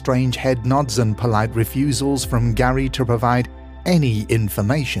 More strange head nods and polite refusals from Gary to provide any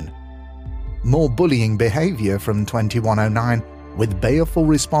information. More bullying behaviour from 2109, with baleful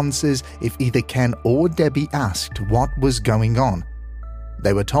responses if either Ken or Debbie asked what was going on.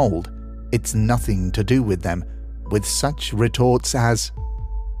 They were told it's nothing to do with them, with such retorts as,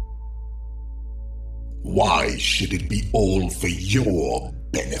 "Why should it be all for your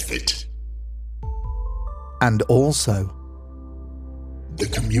benefit?" And also, "The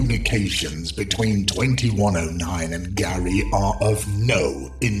communications between 2109 and Gary are of no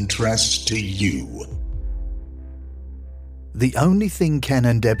interest to you." The only thing Ken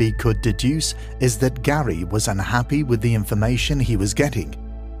and Debbie could deduce is that Gary was unhappy with the information he was getting.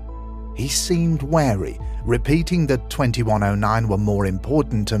 He seemed wary, repeating that 2109 were more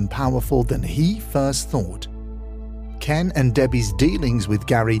important and powerful than he first thought. Ken and Debbie's dealings with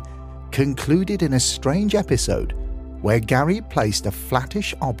Gary concluded in a strange episode where Gary placed a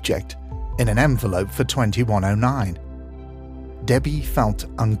flattish object in an envelope for 2109. Debbie felt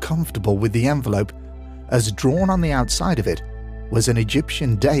uncomfortable with the envelope, as drawn on the outside of it was an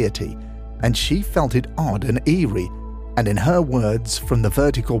Egyptian deity, and she felt it odd and eerie, and in her words from the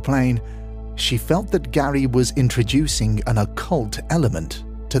vertical plane, she felt that Gary was introducing an occult element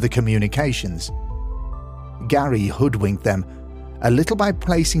to the communications. Gary hoodwinked them a little by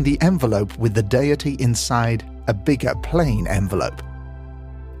placing the envelope with the deity inside a bigger plain envelope.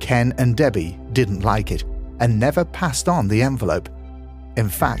 Ken and Debbie didn't like it and never passed on the envelope. In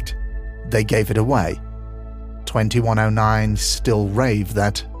fact, they gave it away. 2109 still raved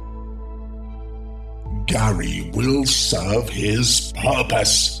that Gary will serve his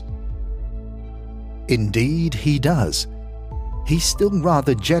purpose. Indeed he does. He still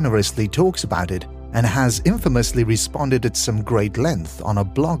rather generously talks about it and has infamously responded at some great length on a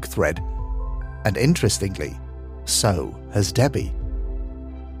blog thread. And interestingly, so has Debbie.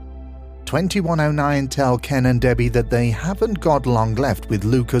 2109 tell Ken and Debbie that they haven't got long left with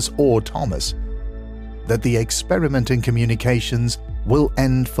Lucas or Thomas, that the experiment in communications will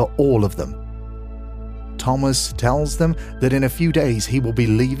end for all of them. Thomas tells them that in a few days he will be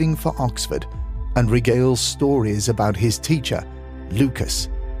leaving for Oxford and regales stories about his teacher, Lucas,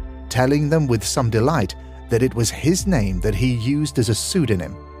 telling them with some delight that it was his name that he used as a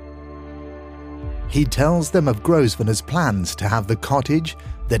pseudonym. He tells them of Grosvenor's plans to have the cottage,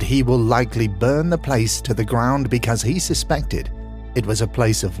 that he will likely burn the place to the ground because he suspected it was a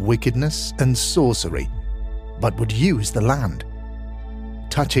place of wickedness and sorcery, but would use the land.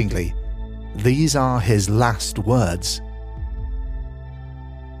 Touchingly, these are his last words.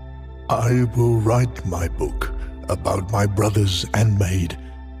 "I will write my book about my brothers and maid,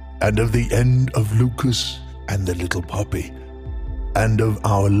 and of the end of Lucas and the little puppy, and of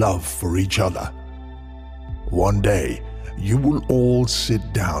our love for each other. One day, you will all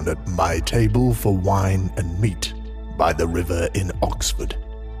sit down at my table for wine and meat by the river in Oxford,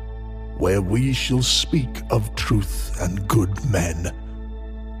 where we shall speak of truth and good men.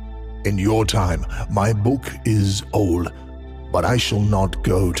 In your time, my book is old, but I shall not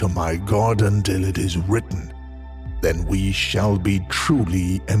go to my God until it is written. Then we shall be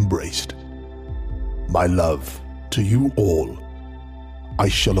truly embraced. My love to you all. I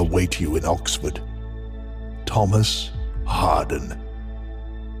shall await you in Oxford. Thomas Harden."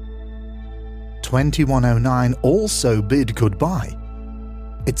 2109 also bid goodbye.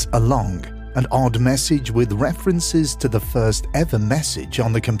 It's a long and odd message with references to the first ever message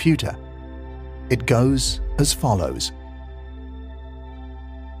on the computer. It goes as follows.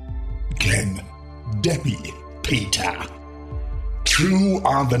 Ken, Debbie, Peter. True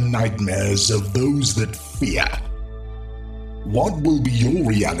are the nightmares of those that fear. What will be your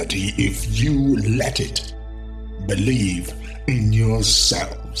reality if you let it? Believe in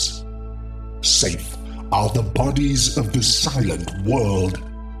yourselves. Safe are the bodies of the silent world.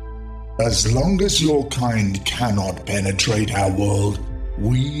 As long as your kind cannot penetrate our world,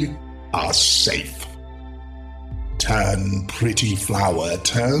 we are safe. Turn, pretty flower,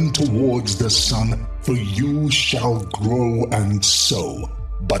 turn towards the sun, for you shall grow and sow,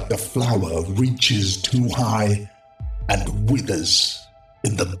 but the flower reaches too high and withers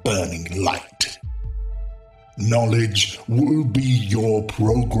in the burning light. Knowledge will be your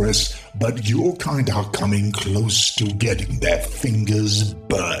progress, but your kind are coming close to getting their fingers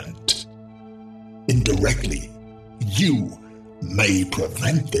burnt. Indirectly, you may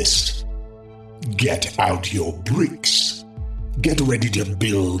prevent this. Get out your bricks. Get ready to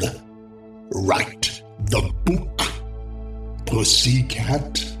build. Write the book.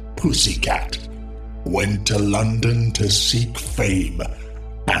 Pussycat, Pussycat went to London to seek fame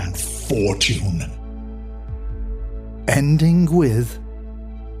and fortune. Ending with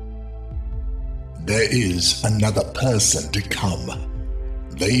there is another person to come.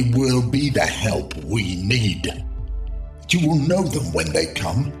 They will be the help we need. You will know them when they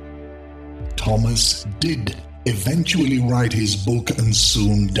come. Thomas did eventually write his book and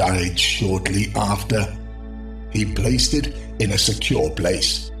soon died shortly after. He placed it in a secure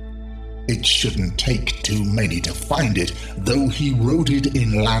place. It shouldn't take too many to find it, though he wrote it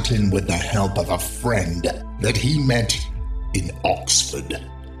in Latin with the help of a friend that he met in Oxford.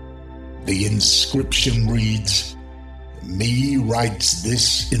 The inscription reads, "Me writes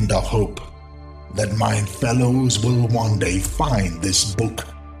this in the hope that my fellows will one day find this book.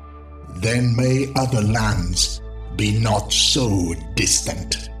 Then may other lands be not so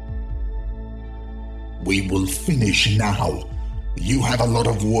distant." We will finish now. You have a lot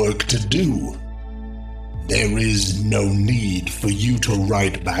of work to do. There is no need for you to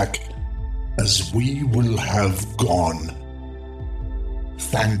write back, as we will have gone.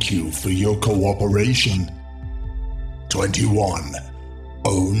 Thank you for your cooperation.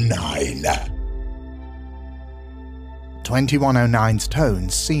 2109. 2109's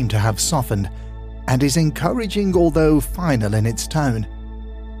tones seem to have softened, and is encouraging although final in its tone.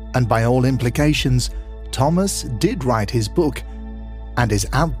 And by all implications, Thomas did write his book, and is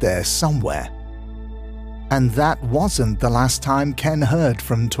out there somewhere. And that wasn't the last time Ken heard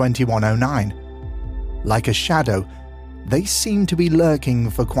from 2109. Like a shadow, they seem to be lurking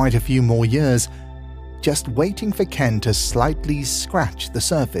for quite a few more years, just waiting for Ken to slightly scratch the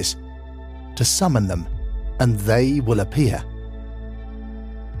surface, to summon them, and they will appear.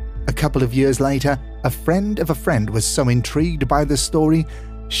 A couple of years later, a friend of a friend was so intrigued by the story,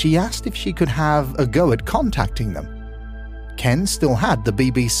 she asked if she could have a go at contacting them. Ken still had the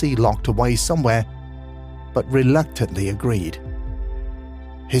BBC locked away somewhere, but reluctantly agreed.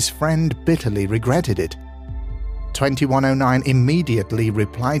 His friend bitterly regretted it. 2109 immediately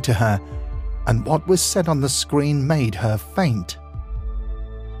replied to her, and what was said on the screen made her faint.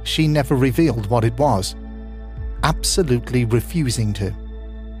 She never revealed what it was, absolutely refusing to.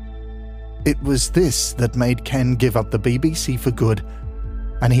 It was this that made Ken give up the BBC for good,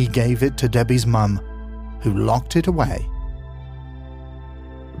 and he gave it to Debbie's mum, who locked it away.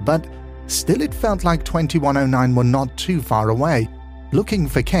 But still it felt like 2109 were not too far away, looking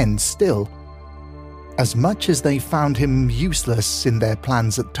for Ken still. As much as they found him useless in their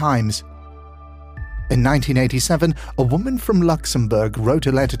plans at times. In 1987, a woman from Luxembourg wrote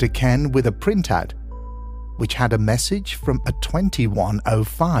a letter to Ken with a printout, which had a message from a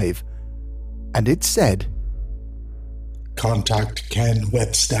 2105, and it said, "Contact Ken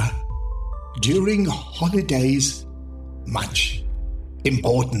Webster. During holidays, much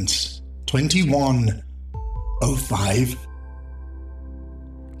importance. 2105.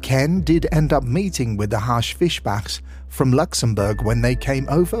 Ken did end up meeting with the Harsh Fishbacks from Luxembourg when they came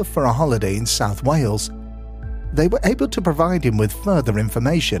over for a holiday in South Wales. They were able to provide him with further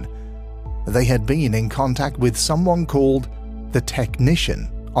information. They had been in contact with someone called the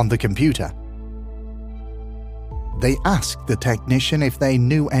Technician on the computer. They asked the Technician if they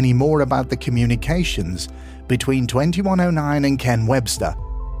knew any more about the communications between 2109 and Ken Webster,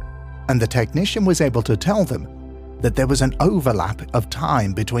 and the Technician was able to tell them that there was an overlap of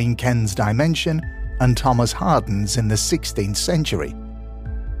time between Ken's dimension and Thomas Harden's in the 16th century.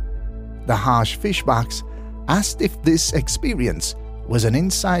 The Harsh Fishbacks asked if this experience was an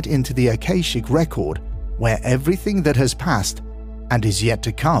insight into the Akashic record, where everything that has passed and is yet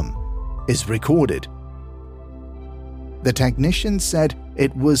to come is recorded. The Technician said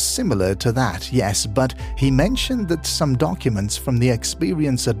it was similar to that, yes, but he mentioned that some documents from the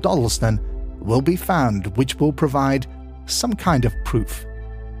experience at Doddleston will be found which will provide some kind of proof,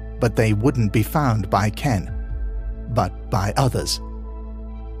 but they wouldn't be found by Ken, but by others.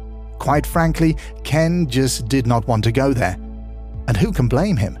 Quite frankly, Ken just did not want to go there, and who can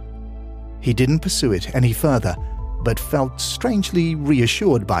blame him? He didn't pursue it any further, but felt strangely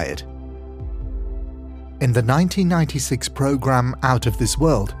reassured by it. In the 1996 program Out of This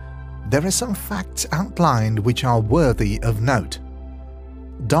World, there are some facts outlined which are worthy of note.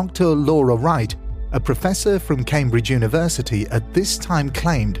 Dr. Laura Wright, a professor from Cambridge University, at this time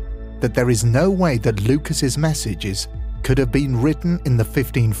claimed that there is no way that Lucas's messages could have been written in the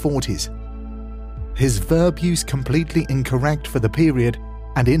 1540s. His verb use completely incorrect for the period,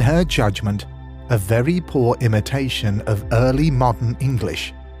 and in her judgment, a very poor imitation of early modern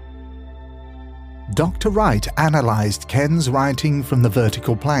English. Dr. Wright analysed Ken's writing from the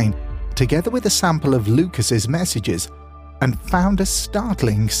vertical plane, together with a sample of Lucas's messages, and found a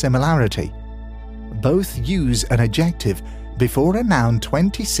startling similarity. Both use an adjective before a noun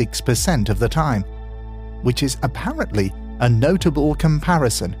 26% of the time, which is apparently a notable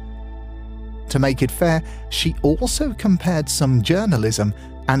comparison. To make it fair, she also compared some journalism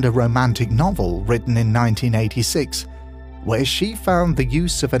and a romantic novel written in 1986, where she found the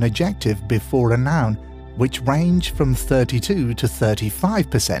use of an adjective before a noun which ranged from 32 to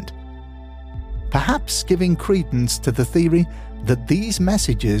 35%. Perhaps giving credence to the theory that these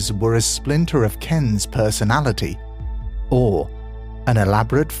messages were a splinter of Ken's personality, or an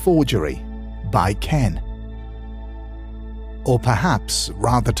elaborate forgery by Ken. Or perhaps,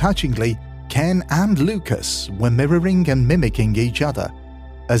 rather touchingly, Ken and Lucas were mirroring and mimicking each other,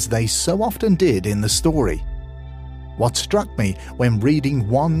 as they so often did in the story. What struck me when reading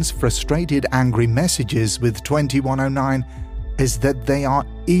Juan's frustrated, angry messages with 2109 is that they are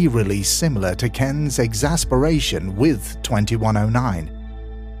eerily similar to Ken's exasperation with 2109.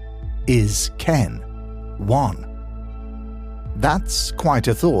 Is Ken Juan? That's quite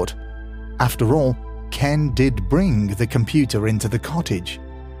a thought. After all, Ken did bring the computer into the cottage,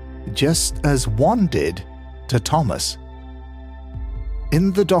 just as Juan did to Thomas.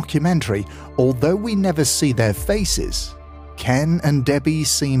 In the documentary, although we never see their faces, Ken and Debbie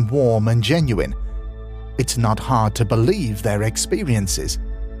seem warm and genuine. It's not hard to believe their experiences.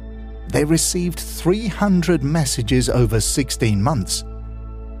 They received 300 messages over 16 months.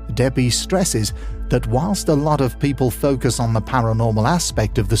 Debbie stresses that whilst a lot of people focus on the paranormal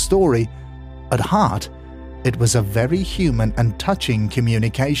aspect of the story, at heart, it was a very human and touching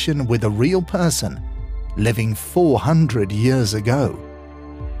communication with a real person living 400 years ago.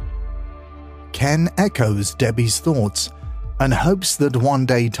 Ken echoes Debbie's thoughts and hopes that one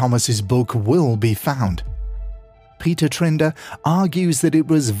day Thomas's book will be found. Peter Trinder argues that it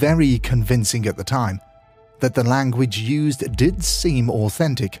was very convincing at the time, that the language used did seem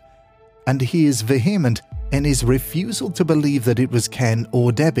authentic, and he is vehement in his refusal to believe that it was Ken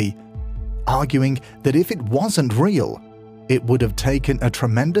or Debbie, arguing that if it wasn't real, it would have taken a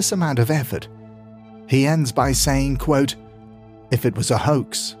tremendous amount of effort. He ends by saying, quote, "If it was a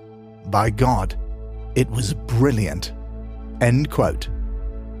hoax, by God, it was brilliant," end quote.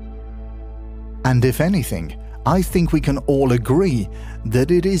 And if anything, I think we can all agree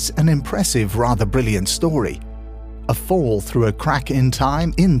that it is an impressive, rather brilliant story. A fall through a crack in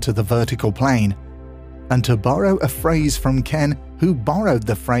time into the vertical plane. And to borrow a phrase from Ken, who borrowed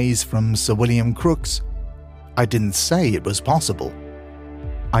the phrase from Sir William Crookes, I didn't say it was possible.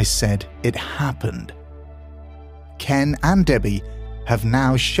 I said it happened. Ken and Debbie have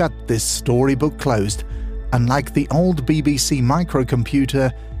now shut this storybook closed, and like the old BBC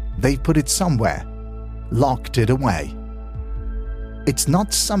microcomputer, they've put it somewhere, locked it away. It's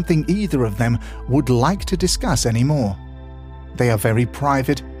not something either of them would like to discuss anymore. They are very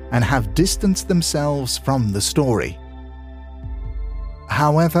private and have distanced themselves from the story.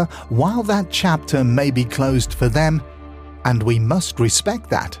 However, while that chapter may be closed for them, and we must respect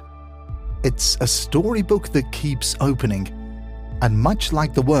that, it's a storybook that keeps opening, and much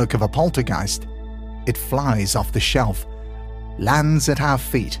like the work of a poltergeist, it flies off the shelf, lands at our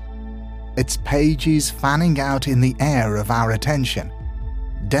feet, its pages fanning out in the air of our attention,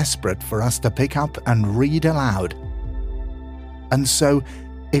 desperate for us to pick up and read aloud. And so,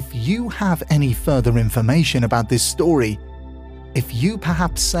 if you have any further information about this story, if you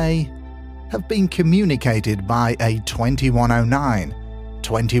perhaps say, have been communicated by a 2109,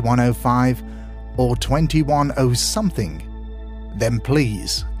 2105, or 210 something, then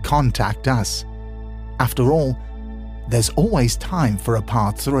please contact us. After all, there's always time for a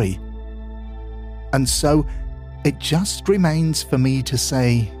part 3. And so, it just remains for me to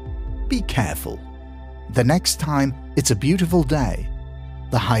say, be careful. The next time it's a beautiful day,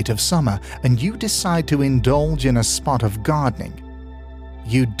 the height of summer, and you decide to indulge in a spot of gardening,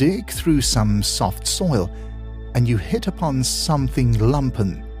 you dig through some soft soil and you hit upon something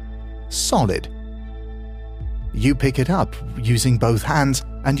lumpen, solid. You pick it up using both hands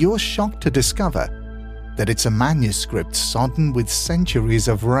and you're shocked to discover that it's a manuscript sodden with centuries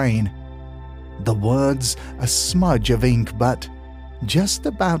of rain. The words a smudge of ink, but just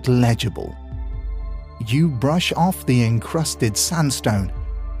about legible. You brush off the encrusted sandstone,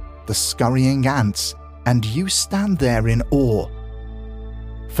 the scurrying ants, and you stand there in awe.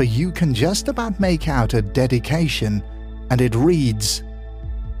 For you can just about make out a dedication, and it reads,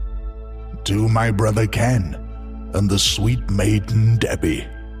 "To my brother Ken and the sweet maiden Debbie."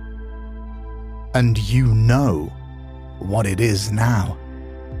 And you know what it is now.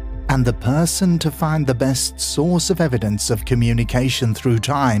 And the person to find the best source of evidence of communication through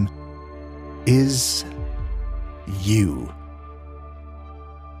time is you.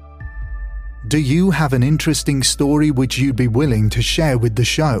 Do you have an interesting story which you'd be willing to share with the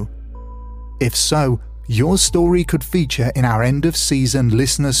show? If so, your story could feature in our end-of-season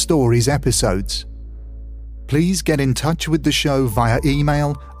Listener Stories episodes. Please get in touch with the show via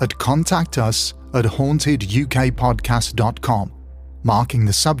email at contactus@hauntedukpodcast.com, marking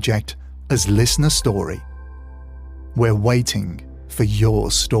the subject as Listener Story. We're waiting for your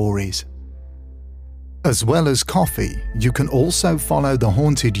stories. As well as coffee, you can also follow the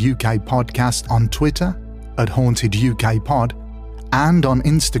Haunted UK podcast on Twitter @HauntedUKPod and on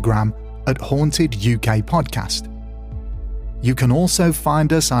Instagram @HauntedUKPodcast. You can also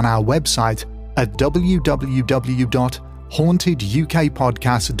find us on our website at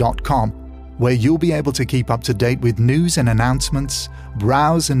www.hauntedukpodcast.com, where you'll be able to keep up to date with news and announcements,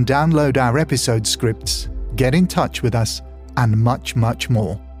 browse and download our episode scripts, get in touch with us, and much, much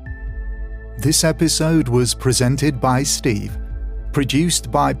more. This episode was presented by Steve, produced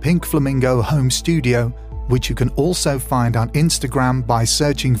by Pink Flamingo Home Studio, which you can also find on Instagram by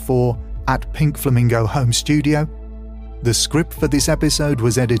searching for @Pink Flamingo Home Studio. The script for this episode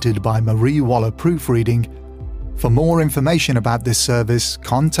was edited by Marie Waller Proofreading. For more information about this service,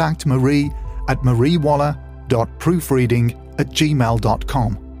 contact Marie at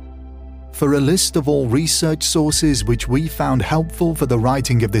mariewaller.proofreading@gmail.com. For a list of all research sources which we found helpful for the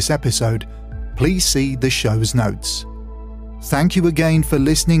writing of this episode, please see the show's notes. Thank you again for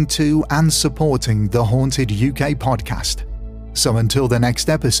listening to and supporting the Haunted UK podcast. So until the next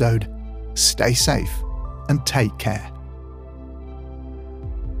episode, stay safe and take care.